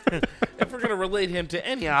we're gonna relate him to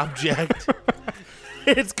any object,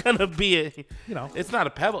 it's gonna be it's not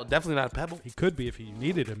a pebble. Definitely not a pebble. He could be if he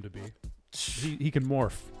needed him to be. He can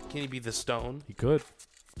morph. Can he be the stone? He could,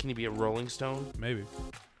 Can he be a rolling stone? maybe.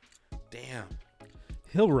 Damn.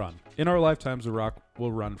 He'll run. In our lifetimes, The Rock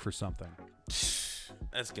will run for something.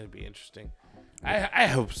 That's gonna be interesting. I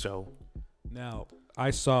hope so. Now, I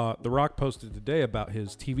saw The Rock posted today about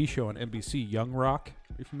his TV show on NBC, Young Rock.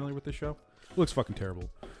 Are you familiar with this show? It looks fucking terrible.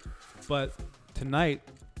 But tonight,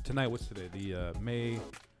 what's today? The May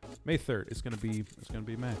May 3rd. It's gonna be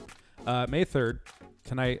May. May 3rd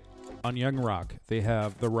tonight on Young Rock. They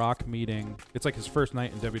have The Rock meeting. It's like his first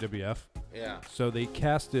night in WWF. Yeah. So they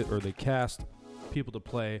cast people to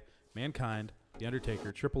play Mankind, The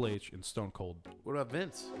Undertaker, Triple H, and Stone Cold. What about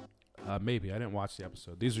Vince? Maybe. I didn't watch the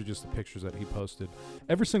episode. These are just the pictures that he posted.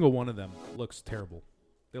 Every single one of them looks terrible.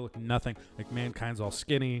 They look nothing. Like Mankind's all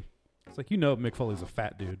skinny. It's like, Mick Foley's a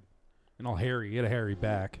fat dude. And all hairy. He had a hairy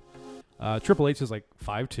back. Triple H is like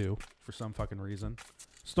 5'2" for some fucking reason.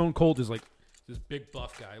 Stone Cold is like this big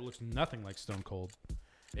buff guy. He looks nothing like Stone Cold.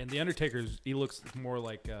 And The Undertaker, he looks more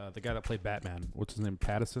like the guy that played Batman. What's his name?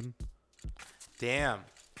 Pattison? Damn.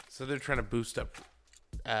 So they're trying to boost up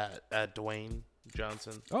Dwayne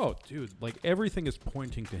Johnson. Oh, dude. Like, everything is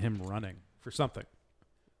pointing to him running for something.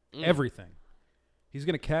 Everything. He's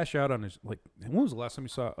going to cash out on his... Like, when was the last time you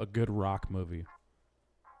saw a good Rock movie?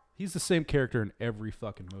 He's the same character in every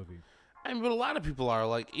fucking movie. I mean, but a lot of people are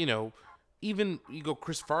like, even you go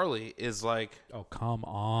Chris Farley is like... Oh, come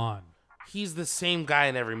on. He's the same guy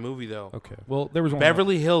in every movie, though. Okay. Well, there was one...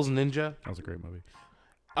 Beverly Hills Ninja. That was a great movie.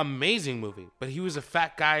 Amazing movie. But he was a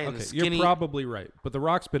fat guy and a skinny... You're probably right. But The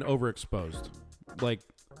Rock's been overexposed. Like,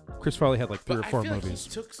 Chris Farley had like 3 or 4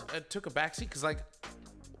 movies. Like he took a backseat because like...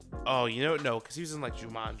 Oh, no, because he was in like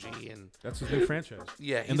Jumanji and... That's his new franchise.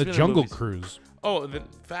 Yeah. And The Jungle Cruise. Oh, the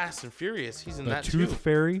Fast and Furious. He's in that too. The Tooth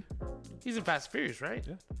Fairy. He's in Fast and Furious, right?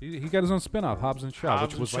 Yeah. He got his own spinoff, Hobbs and Shaw,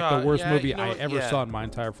 which was like the worst movie I ever saw in my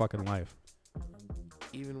entire fucking life.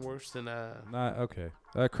 Even worse than... Okay.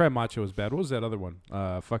 Cry Macho was bad. What was that other one?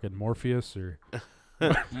 Fucking Morpheus or...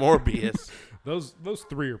 Morbius. Those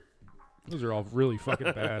 3 are... Those are all really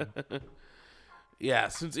fucking bad.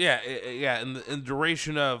 Yeah, in the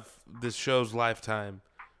duration of this show's lifetime,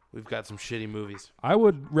 we've got some shitty movies. I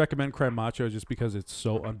would recommend Cry Macho just because it's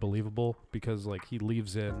so unbelievable. Because like he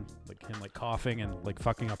leaves in like him like coughing and like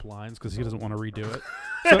fucking up lines because he doesn't want to redo it.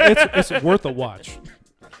 So it's worth a watch,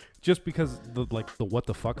 just because the what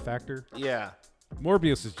the fuck factor. Yeah,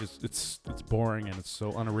 Morbius is just it's boring and it's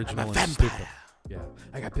so unoriginal and stupid. Yeah,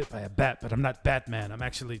 I got bit by a bat, but I'm not Batman. I'm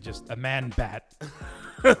actually just a man bat.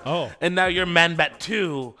 Oh, and now you're Man Bat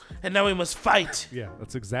too, and now we must fight. Yeah,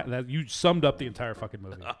 that's exactly that. You summed up the entire fucking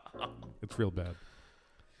movie. It's real bad.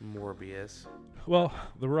 Morbius. Well,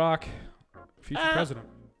 The Rock, future president.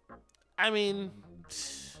 I mean,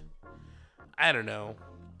 I don't know.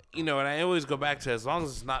 And I always go back to as long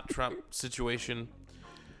as it's not Trump situation.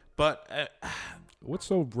 But what's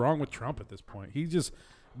so wrong with Trump at this point?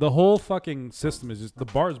 The whole fucking system is just, the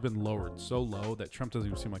bar has been lowered so low that Trump doesn't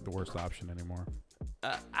even seem like the worst option anymore.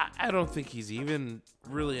 I don't think he's even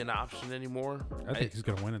really an option anymore. I think he's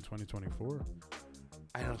going to win in 2024.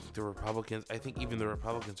 I don't think the Republicans, I think even the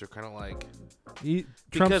Republicans are kind of like,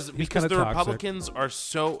 because the toxic. Republicans are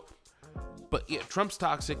so, but yeah, Trump's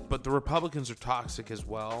toxic, but the Republicans are toxic as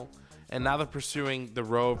well. And now they're pursuing the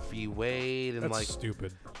Roe v. Wade and That's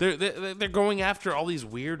stupid. They're going after all these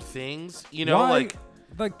weird things, Why?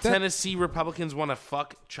 Like Tennessee Republicans want to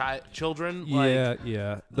fuck children.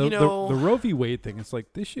 Yeah. The Roe v. Wade thing, it's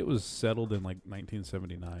like this shit was settled in like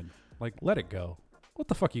 1979. Like, let it go. What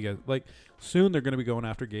the fuck, you guys? Like, soon they're going to be going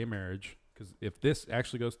after gay marriage because if this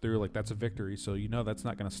actually goes through, like, that's a victory. So that's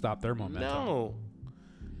not going to stop their momentum. No.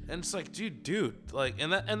 And it's like, dude, like,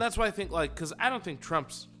 and that's why I think, like, because I don't think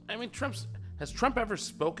has Trump ever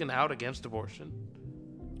spoken out against abortion?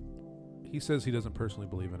 He says he doesn't personally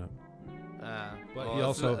believe in it. But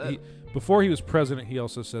well, before he was president, he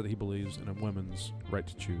also said that he believes in a woman's right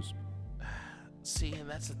to choose. See, and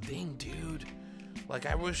that's the thing, dude. Like,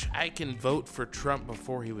 I wish I can vote for Trump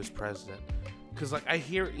before he was president. Because, like, I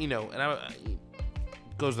hear, and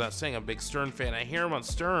goes without saying, I'm a big Stern fan. I hear him on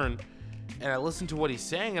Stern, and I listen to what he's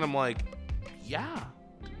saying, and I'm like, yeah.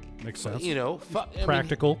 Makes sense.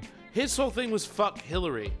 Practical. His whole thing was fuck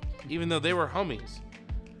Hillary, even though they were homies.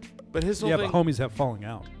 But his whole thing... but homies have falling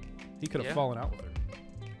out. He could have fallen out with her.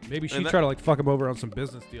 Maybe she tried to like fuck him over on some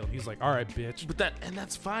business deal. And he's like, all right, bitch. But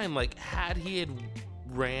that's fine. Like, had he had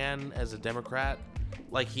ran as a Democrat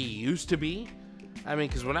like he used to be, I mean,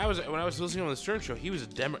 because when I was listening on the Stern Show, he was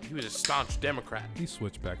a staunch Democrat. He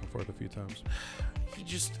switched back and forth a few times. He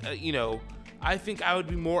just, I think I would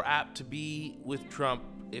be more apt to be with Trump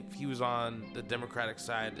if he was on the Democratic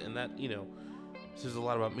side, and that, says a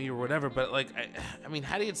lot about me or whatever. But like, I mean,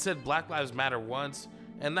 had he had said Black Lives Matter once.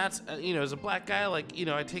 And that's, as a black guy, like,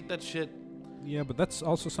 I take that shit. Yeah, but that's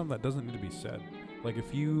also something that doesn't need to be said. Like,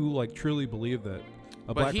 if you, like, truly believe that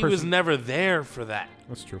a black person... But he was never there for that.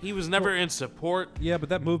 That's true. He was never in support. Yeah, but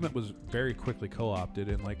that movement was very quickly co-opted.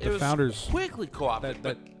 And, like, the founders... quickly co-opted.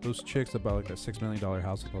 Those chicks that bought, like, that $6 million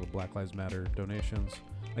house with all the Black Lives Matter donations.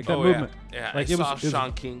 Like that movement. Yeah. Like I it saw was,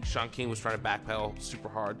 Sean King. Sean King was trying to backpedal super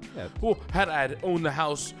hard. Yeah. Well, had I owned the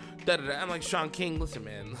house, I'm like, Sean King, listen,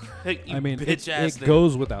 man. I mean, it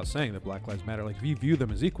goes without saying that Black Lives Matter. Like, if you view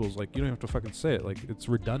them as equals, like, you don't have to fucking say it. Like, it's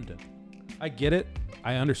redundant. I get it.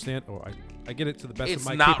 I understand. Or I get it to the best of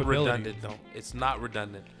my capability. It's not redundant, though. It's not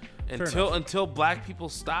redundant. Until black people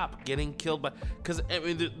stop getting killed by... Because, I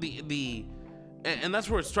mean, and that's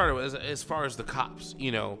where it started, as far as the cops,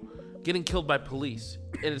 you know, getting killed by police.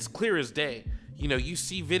 And it's clear as day. You know, you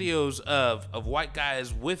see videos of white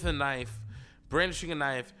guys with a knife, brandishing a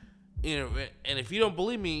knife, you know, and if you don't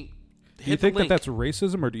believe me, do you think that that's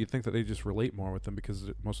racism, or do you think that they just relate more with them because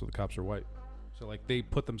most of the cops are white? So, like, they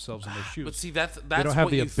put themselves in their shoes. But see, that's they don't have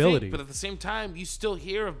what the you ability. think, but at the same time, you still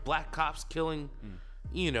hear of black cops killing,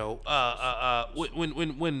 you know,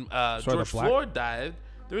 when George Floyd died,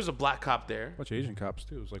 there was a black cop there. A bunch of Asian cops,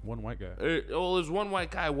 too. It was like one white guy. Well, there's one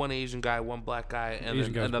white guy, one Asian guy, one black guy, and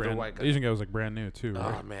then another white guy. The Asian guy was, like, brand new, too,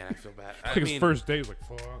 right? Oh, man, I feel bad. I think his first day, he was like,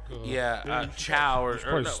 fuck. Yeah, Chow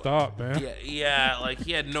or no, stop, man. Yeah, like,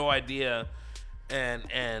 he had no idea.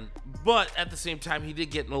 But at the same time, he did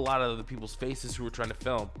get in a lot of the people's faces who were trying to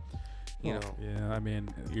film. You know. Yeah, I mean,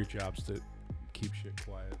 your job's to keep shit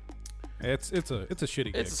quiet. It's a shitty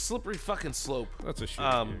gig. It's a slippery fucking slope. That's a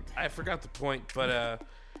shitty gig. I forgot the point, but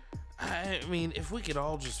I mean, if we could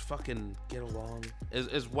all just fucking get along,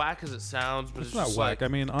 as whack as it sounds, but it's not just whack. I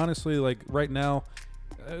mean, honestly, like right now,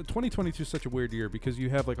 2022 is such a weird year because you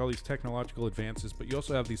have like all these technological advances, but you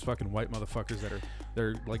also have these fucking white motherfuckers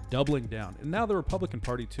they're like doubling down. And now the Republican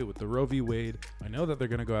Party too with the Roe v. Wade. I know that they're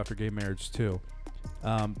gonna go after gay marriage too,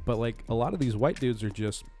 but like a lot of these white dudes are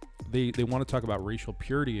just they want to talk about racial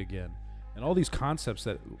purity again and all these concepts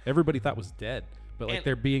that everybody thought was dead. But like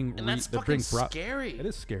they're being they're being brought. Scary. It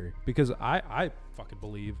is scary because I fucking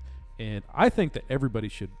believe, and I think that everybody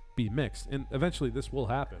should be mixed, and eventually this will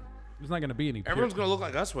happen. There's not going to be any. Everyone's going to look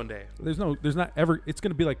like us one day. There's not ever. It's going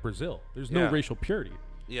to be like Brazil. There's no racial purity.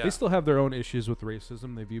 Yeah. They still have their own issues with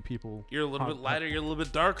racism. They view people. You're a little bit lighter. You're a little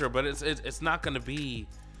bit darker, but it's not going to be.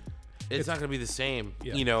 It's not going to be the same.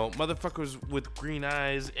 Yeah. You know, motherfuckers with green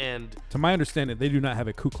eyes and. To my understanding, they do not have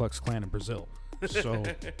a Ku Klux Klan in Brazil. So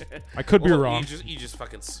I could be wrong. He just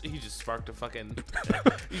sparked a fucking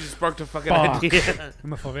idea. In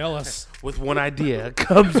the favelas. With one idea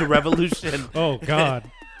comes a revolution. Oh God.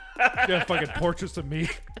 You have fucking portraits of me.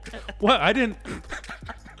 What? I didn't.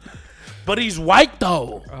 But he's white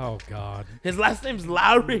though. Oh God. His last name's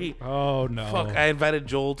Lowry. Oh no. Fuck! I invited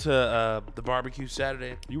Joel to the barbecue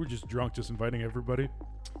Saturday. You were just drunk, just inviting everybody.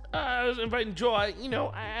 I was inviting Joel.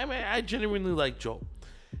 I genuinely like Joel.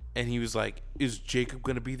 And he was like, "Is Jacob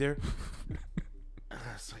gonna be there?"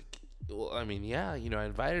 I was like, "Well, I mean, yeah, you know, I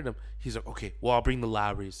invited him." He's like, "Okay, well, I'll bring the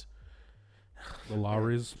Lowrys." The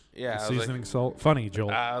Lowrys? Yeah. The seasoning salt? Funny,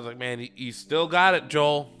 Joel. I was like, man, you still got it,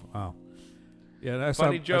 Joel. Wow. Yeah, I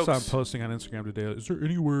saw him posting on Instagram today. Is there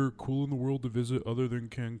anywhere cool in the world to visit other than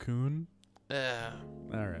Cancun?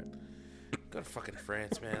 All right. Go to fucking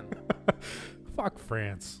France, man. Fuck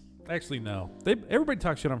France. Actually, no. Everybody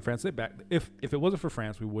talks shit on France. If it wasn't for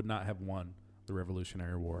France, we would not have won the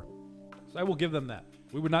Revolutionary War. So I will give them that.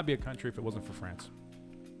 We would not be a country if it wasn't for France.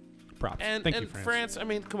 Props. Thank you, France. I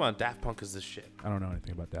mean, come on, Daft Punk is this shit. I don't know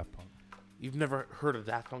anything about Daft Punk. You've never heard a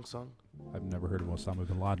Daft Punk song? I've never heard of Osama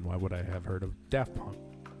bin Laden. Why would I have heard of Daft Punk?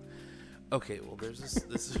 Okay, well, there's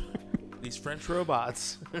this these French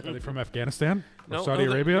robots. Are they from Afghanistan? Or No, Saudi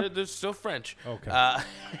Arabia? They're still French. Okay.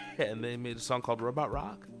 And they made a song called Robot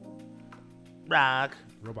Rock.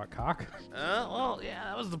 Robot Cock? Well, yeah,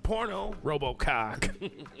 that was the porno. Robocock.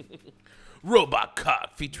 Robot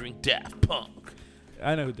Cock featuring Daft Punk.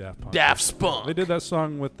 I know who Daft Punk. Daft Spunk. They did that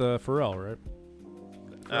song with Pharrell, right?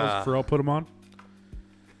 Pharrell put him on?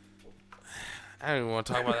 I don't even want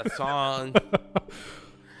to talk about that song.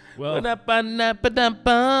 Well, I'm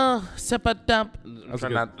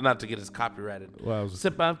trying not to get us copyrighted. Well,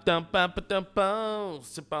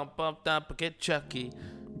 Get Chucky.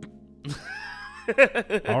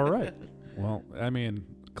 All right. Well, I mean,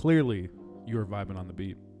 clearly you were vibing on the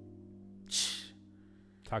beat.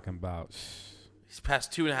 Talking about these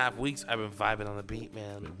past 2.5 weeks, I've been vibing on the beat,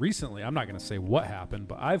 man. Recently, I'm not going to say what happened,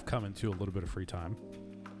 but I've come into a little bit of free time.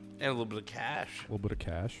 And a little bit of cash.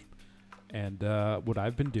 And what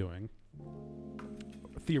I've been doing,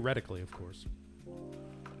 theoretically, of course,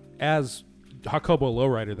 as Jacobo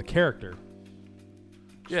Lowrider, the character,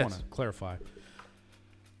 just want to clarify.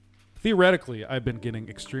 Theoretically, I've been getting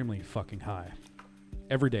extremely fucking high.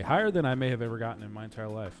 Every day. Higher than I may have ever gotten in my entire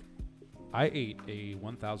life. I ate a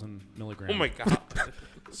 1,000 milligram oh my God.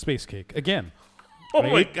 space cake. Again. Oh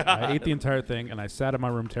my God. I ate the entire thing, and I sat in my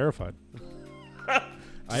room terrified.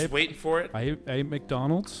 Just waiting for it. I ate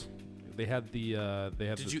McDonald's. They had the.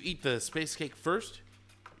 Did you eat the space cake first?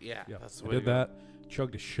 Yeah, that's the way I did that.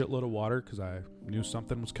 Chugged a shitload of water because I knew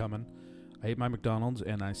something was coming. I ate my McDonald's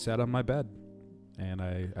and I sat on my bed, and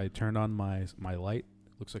I turned on my light.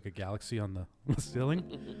 Looks like a galaxy on the ceiling,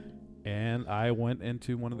 and I went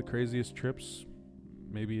into one of the craziest trips,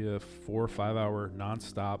 maybe a 4 or 5 hour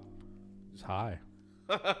nonstop. Just high.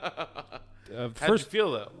 How'd you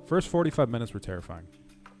feel though? First 45 minutes were terrifying.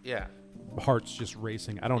 Yeah. Heart's just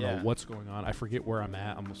racing. I don't know what's going on. I forget where I'm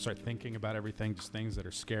at. I'm gonna start thinking about everything, just things that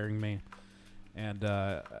are scaring me. And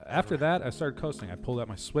after that, I started coasting. I pulled out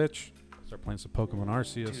my Switch, started playing some Pokemon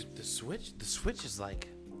Arceus. Dude, the Switch is like.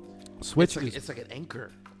 It's like an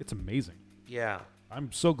anchor. It's amazing. Yeah.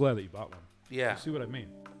 I'm so glad that you bought one. Yeah. You see what I mean?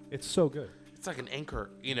 It's so good. It's like an anchor.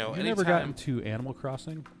 You know. If you never got into Animal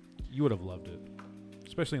Crossing, you would have loved it,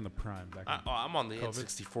 especially in the prime back. I'm on the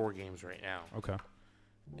N64 games right now. Okay.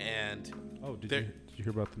 And did you hear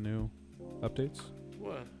about the new updates?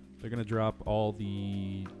 What? They're gonna drop all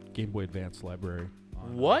the Game Boy Advance library.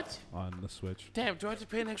 On the Switch? Damn! Do I have to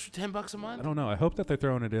pay an extra $10 a month? I don't know. I hope that they're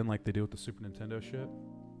throwing it in like they do with the Super Nintendo shit.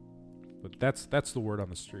 But that's the word on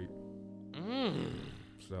the street.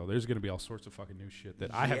 So there's gonna be all sorts of fucking new shit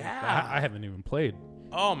that I haven't even played.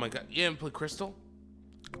 Oh my god! You haven't played Crystal?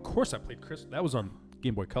 Of course I played Crystal. That was on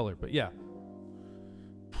Game Boy Color, but yeah.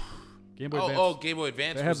 Game Boy Advance. Oh, Game Boy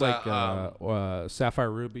Advance. They had like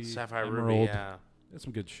Sapphire Ruby, Emerald. Ruby, yeah. That's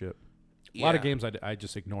some good shit. A lot of games I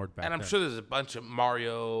just ignored back then. And I'm sure there's a bunch of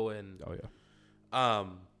Mario and. Oh yeah.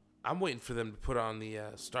 I'm waiting for them to put on the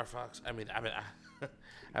Star Fox. I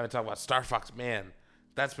haven't talked about Star Fox. Man,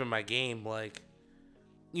 that's been my game. Like,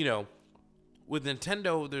 you know, with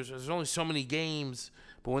Nintendo, there's only so many games,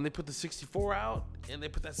 but when they put the 64 out and they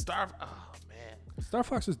put that Star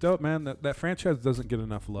Fox is dope, man. That franchise doesn't get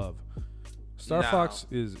enough love. Star Fox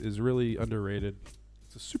is really underrated.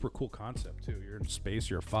 It's a super cool concept too. You're in space.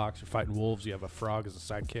 You're a fox. You're fighting wolves. You have a frog as a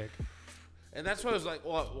sidekick. And that's what I was like.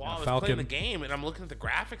 While I was playing the game and I'm looking at the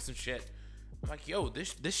graphics and shit, I'm like, yo,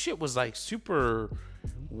 this shit was like super,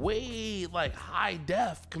 way like high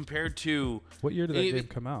def compared to. What year did that game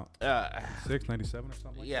come out? 96, 97 or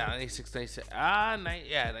something. Yeah, 96, 97.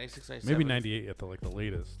 96, 97. Maybe 98 at the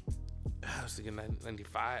latest. I was thinking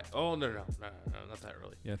 95. Oh no, not that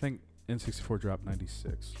early. Yeah, I think N64 dropped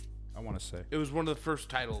 96. I want to say it was one of the first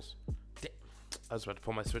titles. I was about to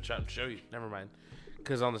pull my Switch out and show you. Never mind,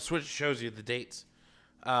 because on the Switch it shows you the dates.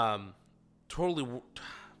 Totally.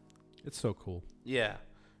 It's so cool. Yeah,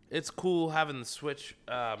 it's cool having the Switch.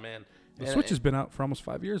 Man, the Switch has been out for almost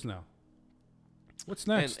 5 years now. What's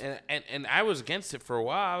next? And I was against it for a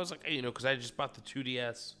while. I was like, because I just bought the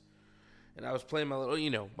 2DS. And I was playing my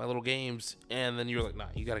little games, and then you were like, "Nah,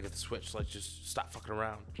 you gotta get the Switch. Like, just stop fucking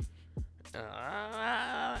around."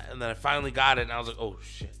 And then I finally got it, and I was like, "Oh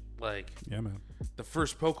shit!" Like, yeah, man. The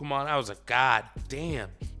first Pokemon, I was like, "God damn,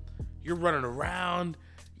 you're running around,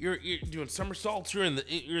 you're doing somersaults, you're in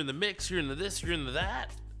the mix, you're into this, you're into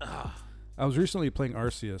that." Ugh. I was recently playing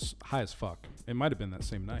Arceus, high as fuck. It might have been that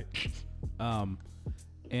same night.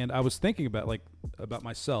 And I was thinking about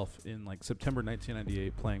myself in like September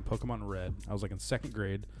 1998 playing Pokemon Red. I was like in second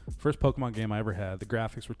grade. First Pokemon game I ever had. The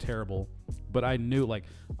graphics were terrible, but I knew like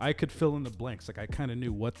I could fill in the blanks. Like I kind of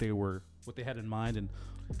knew what they had in mind, and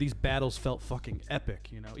these battles felt fucking epic,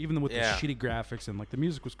 you know, even with the shitty graphics, and like the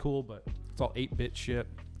music was cool, but it's all 8-bit shit.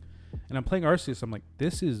 And I'm playing Arceus. I'm like,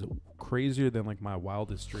 this is crazier than like my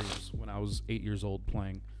wildest dreams when I was 8 years old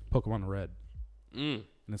playing Pokemon Red.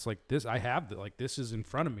 And it's like this. I have this is in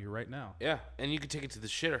front of me right now. Yeah, and you can take it to the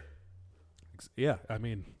shitter. Yeah, I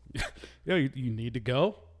mean, you need to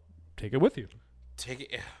go. Take it with you. Take it.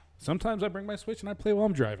 Yeah. Sometimes I bring my Switch and I play while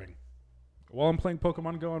I'm driving, while I'm playing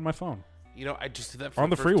Pokemon Go on my phone. You know, I just did that for on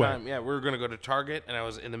the first freeway. Time. Yeah, we were gonna go to Target, and I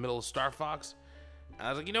was in the middle of Star Fox. And I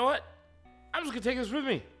was like, you know what? I'm just gonna take this with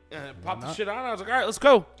me. And I popped the shit on. I was like, all right, let's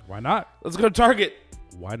go. Why not? Let's go to Target.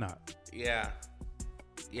 Why not? Yeah.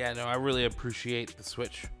 Yeah, no, I really appreciate the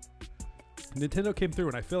Switch. Nintendo came through,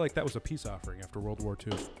 and I feel like that was a peace offering after World War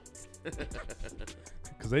II.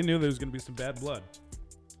 Because they knew there was going to be some bad blood.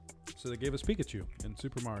 So they gave us Pikachu in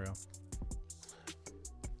Super Mario.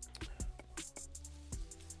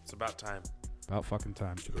 It's about time. About fucking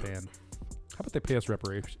time, Japan. How about they pay us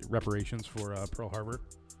reparations for Pearl Harbor?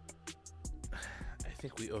 I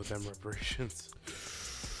think we owe them reparations.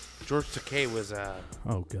 George Takei was...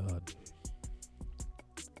 Oh, God.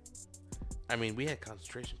 I mean, we had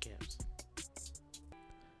concentration camps.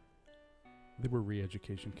 They were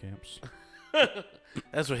re-education camps.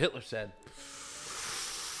 That's what Hitler said.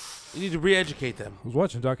 You need to re-educate them. I was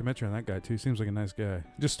watching a documentary on that guy, too. He seems like a nice guy.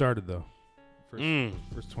 Just started, though.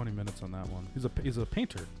 First 20 minutes on that one. He's a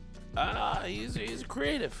painter. He's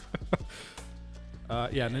creative.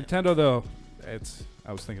 Yeah, Nintendo though.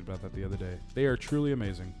 I was thinking about that the other day. They are truly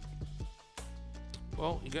amazing.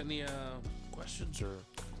 Well, you got any questions or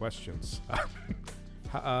Questions.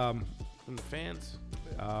 from the fans?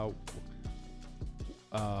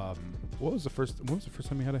 When was the first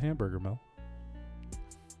time you had a hamburger, Mel?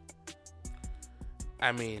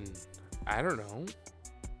 I mean, I don't know.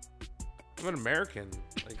 I'm an American.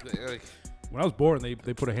 Like When I was born, they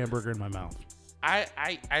put a hamburger in my mouth.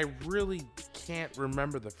 I really can't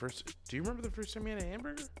remember the first. Do you remember the first time you had a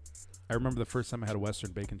hamburger? I remember the first time I had a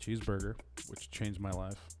Western bacon cheeseburger, which changed my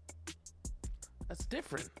life. That's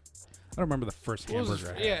different. I don't remember the first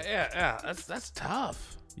hamburger I had. Yeah. That's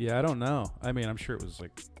tough. Yeah, I don't know. I mean, I'm sure it was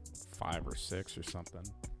like 5 or 6 or something.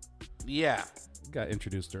 Yeah. Got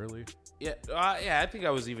introduced early. Yeah, I think I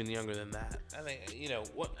was even younger than that. I think,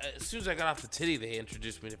 as soon as I got off the titty, they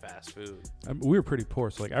introduced me to fast food. We were pretty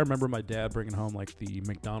poor, so like I remember my dad bringing home like the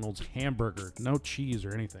McDonald's hamburger, no cheese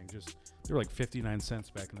or anything. Just they were like 59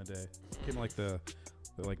 cents back in the day. Came like the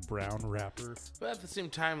like brown wrapper. But at the same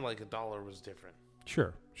time, like $1 was different.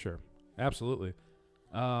 Sure, absolutely.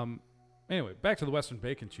 Anyway, back to the Western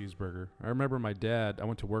bacon cheeseburger. I remember I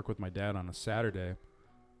went to work with my dad on a Saturday,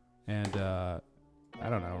 and I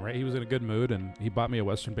don't know, right? He was in a good mood, and he bought me a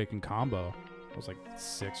Western bacon combo. I was like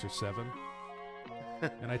 6 or 7.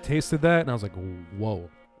 And I tasted that, and I was like, whoa.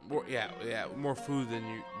 More food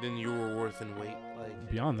than you were worth in weight.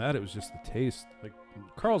 Like beyond that, it was just the taste. Like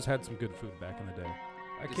Carl's had some good food back in the day.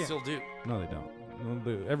 They still do. No, they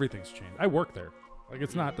don't. Everything's changed. I work there. Like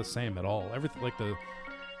it's not the same at all. Everything like the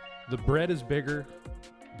bread is bigger,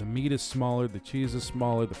 the meat is smaller, the cheese is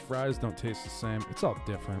smaller, the fries don't taste the same. It's all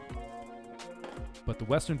different. But the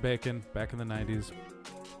Western bacon back in the 90s.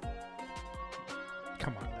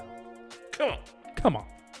 Come on now. Come on.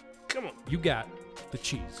 You got the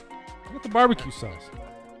cheese. You got the barbecue sauce.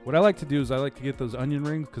 What I like to do is I like to get those onion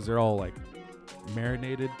rings because they're all like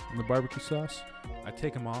marinated in the barbecue sauce. I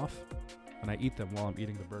take them off and I eat them while I'm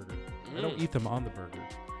eating the burger. I don't eat them on the burger.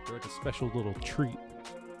 They're like a special little treat.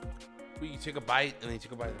 But you take a bite and then you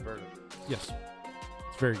take a bite of the burger. Yes.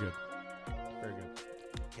 It's very good. Very good.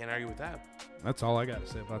 Can't argue with that. That's all I got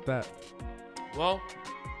to say about that. Well,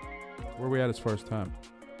 where are we at as far as time?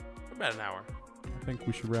 About an hour. I think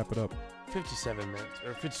we should wrap it up. 57 minutes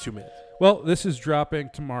or 52 minutes. Well, this is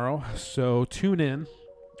dropping tomorrow, so tune in.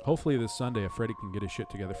 Hopefully this Sunday if Freddie can get his shit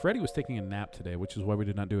together. Freddie was taking a nap today, which is why we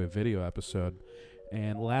did not do a video episode.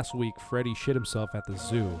 And last week, Freddie shit himself at the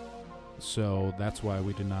zoo. So that's why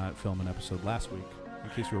we did not film an episode last week, in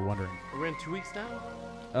case you were wondering. We're in 2 weeks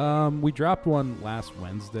now? We dropped one last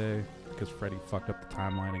Wednesday because Freddie fucked up the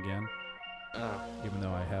timeline again. Even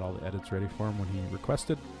though I had all the edits ready for him when he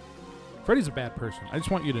requested. Freddie's a bad person. I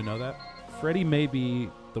just want you to know that. Freddie may be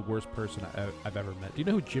the worst person I've ever met. Do you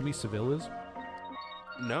know who Jimmy Savile is?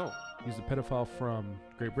 No. He's a pedophile from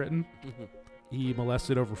Great Britain. He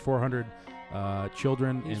molested over 400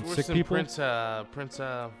 children and sick people. He's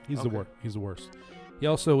He's the worst. He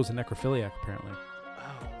also was a necrophiliac, apparently.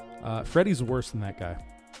 Oh. Freddie's worse than that guy.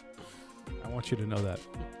 I want you to know that.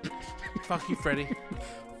 Fuck you, Freddie.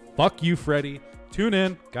 Fuck you, Freddie. Tune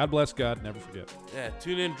in. God bless God. Never forget. Yeah,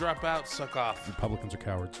 tune in, drop out, suck off. Republicans are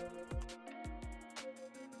cowards.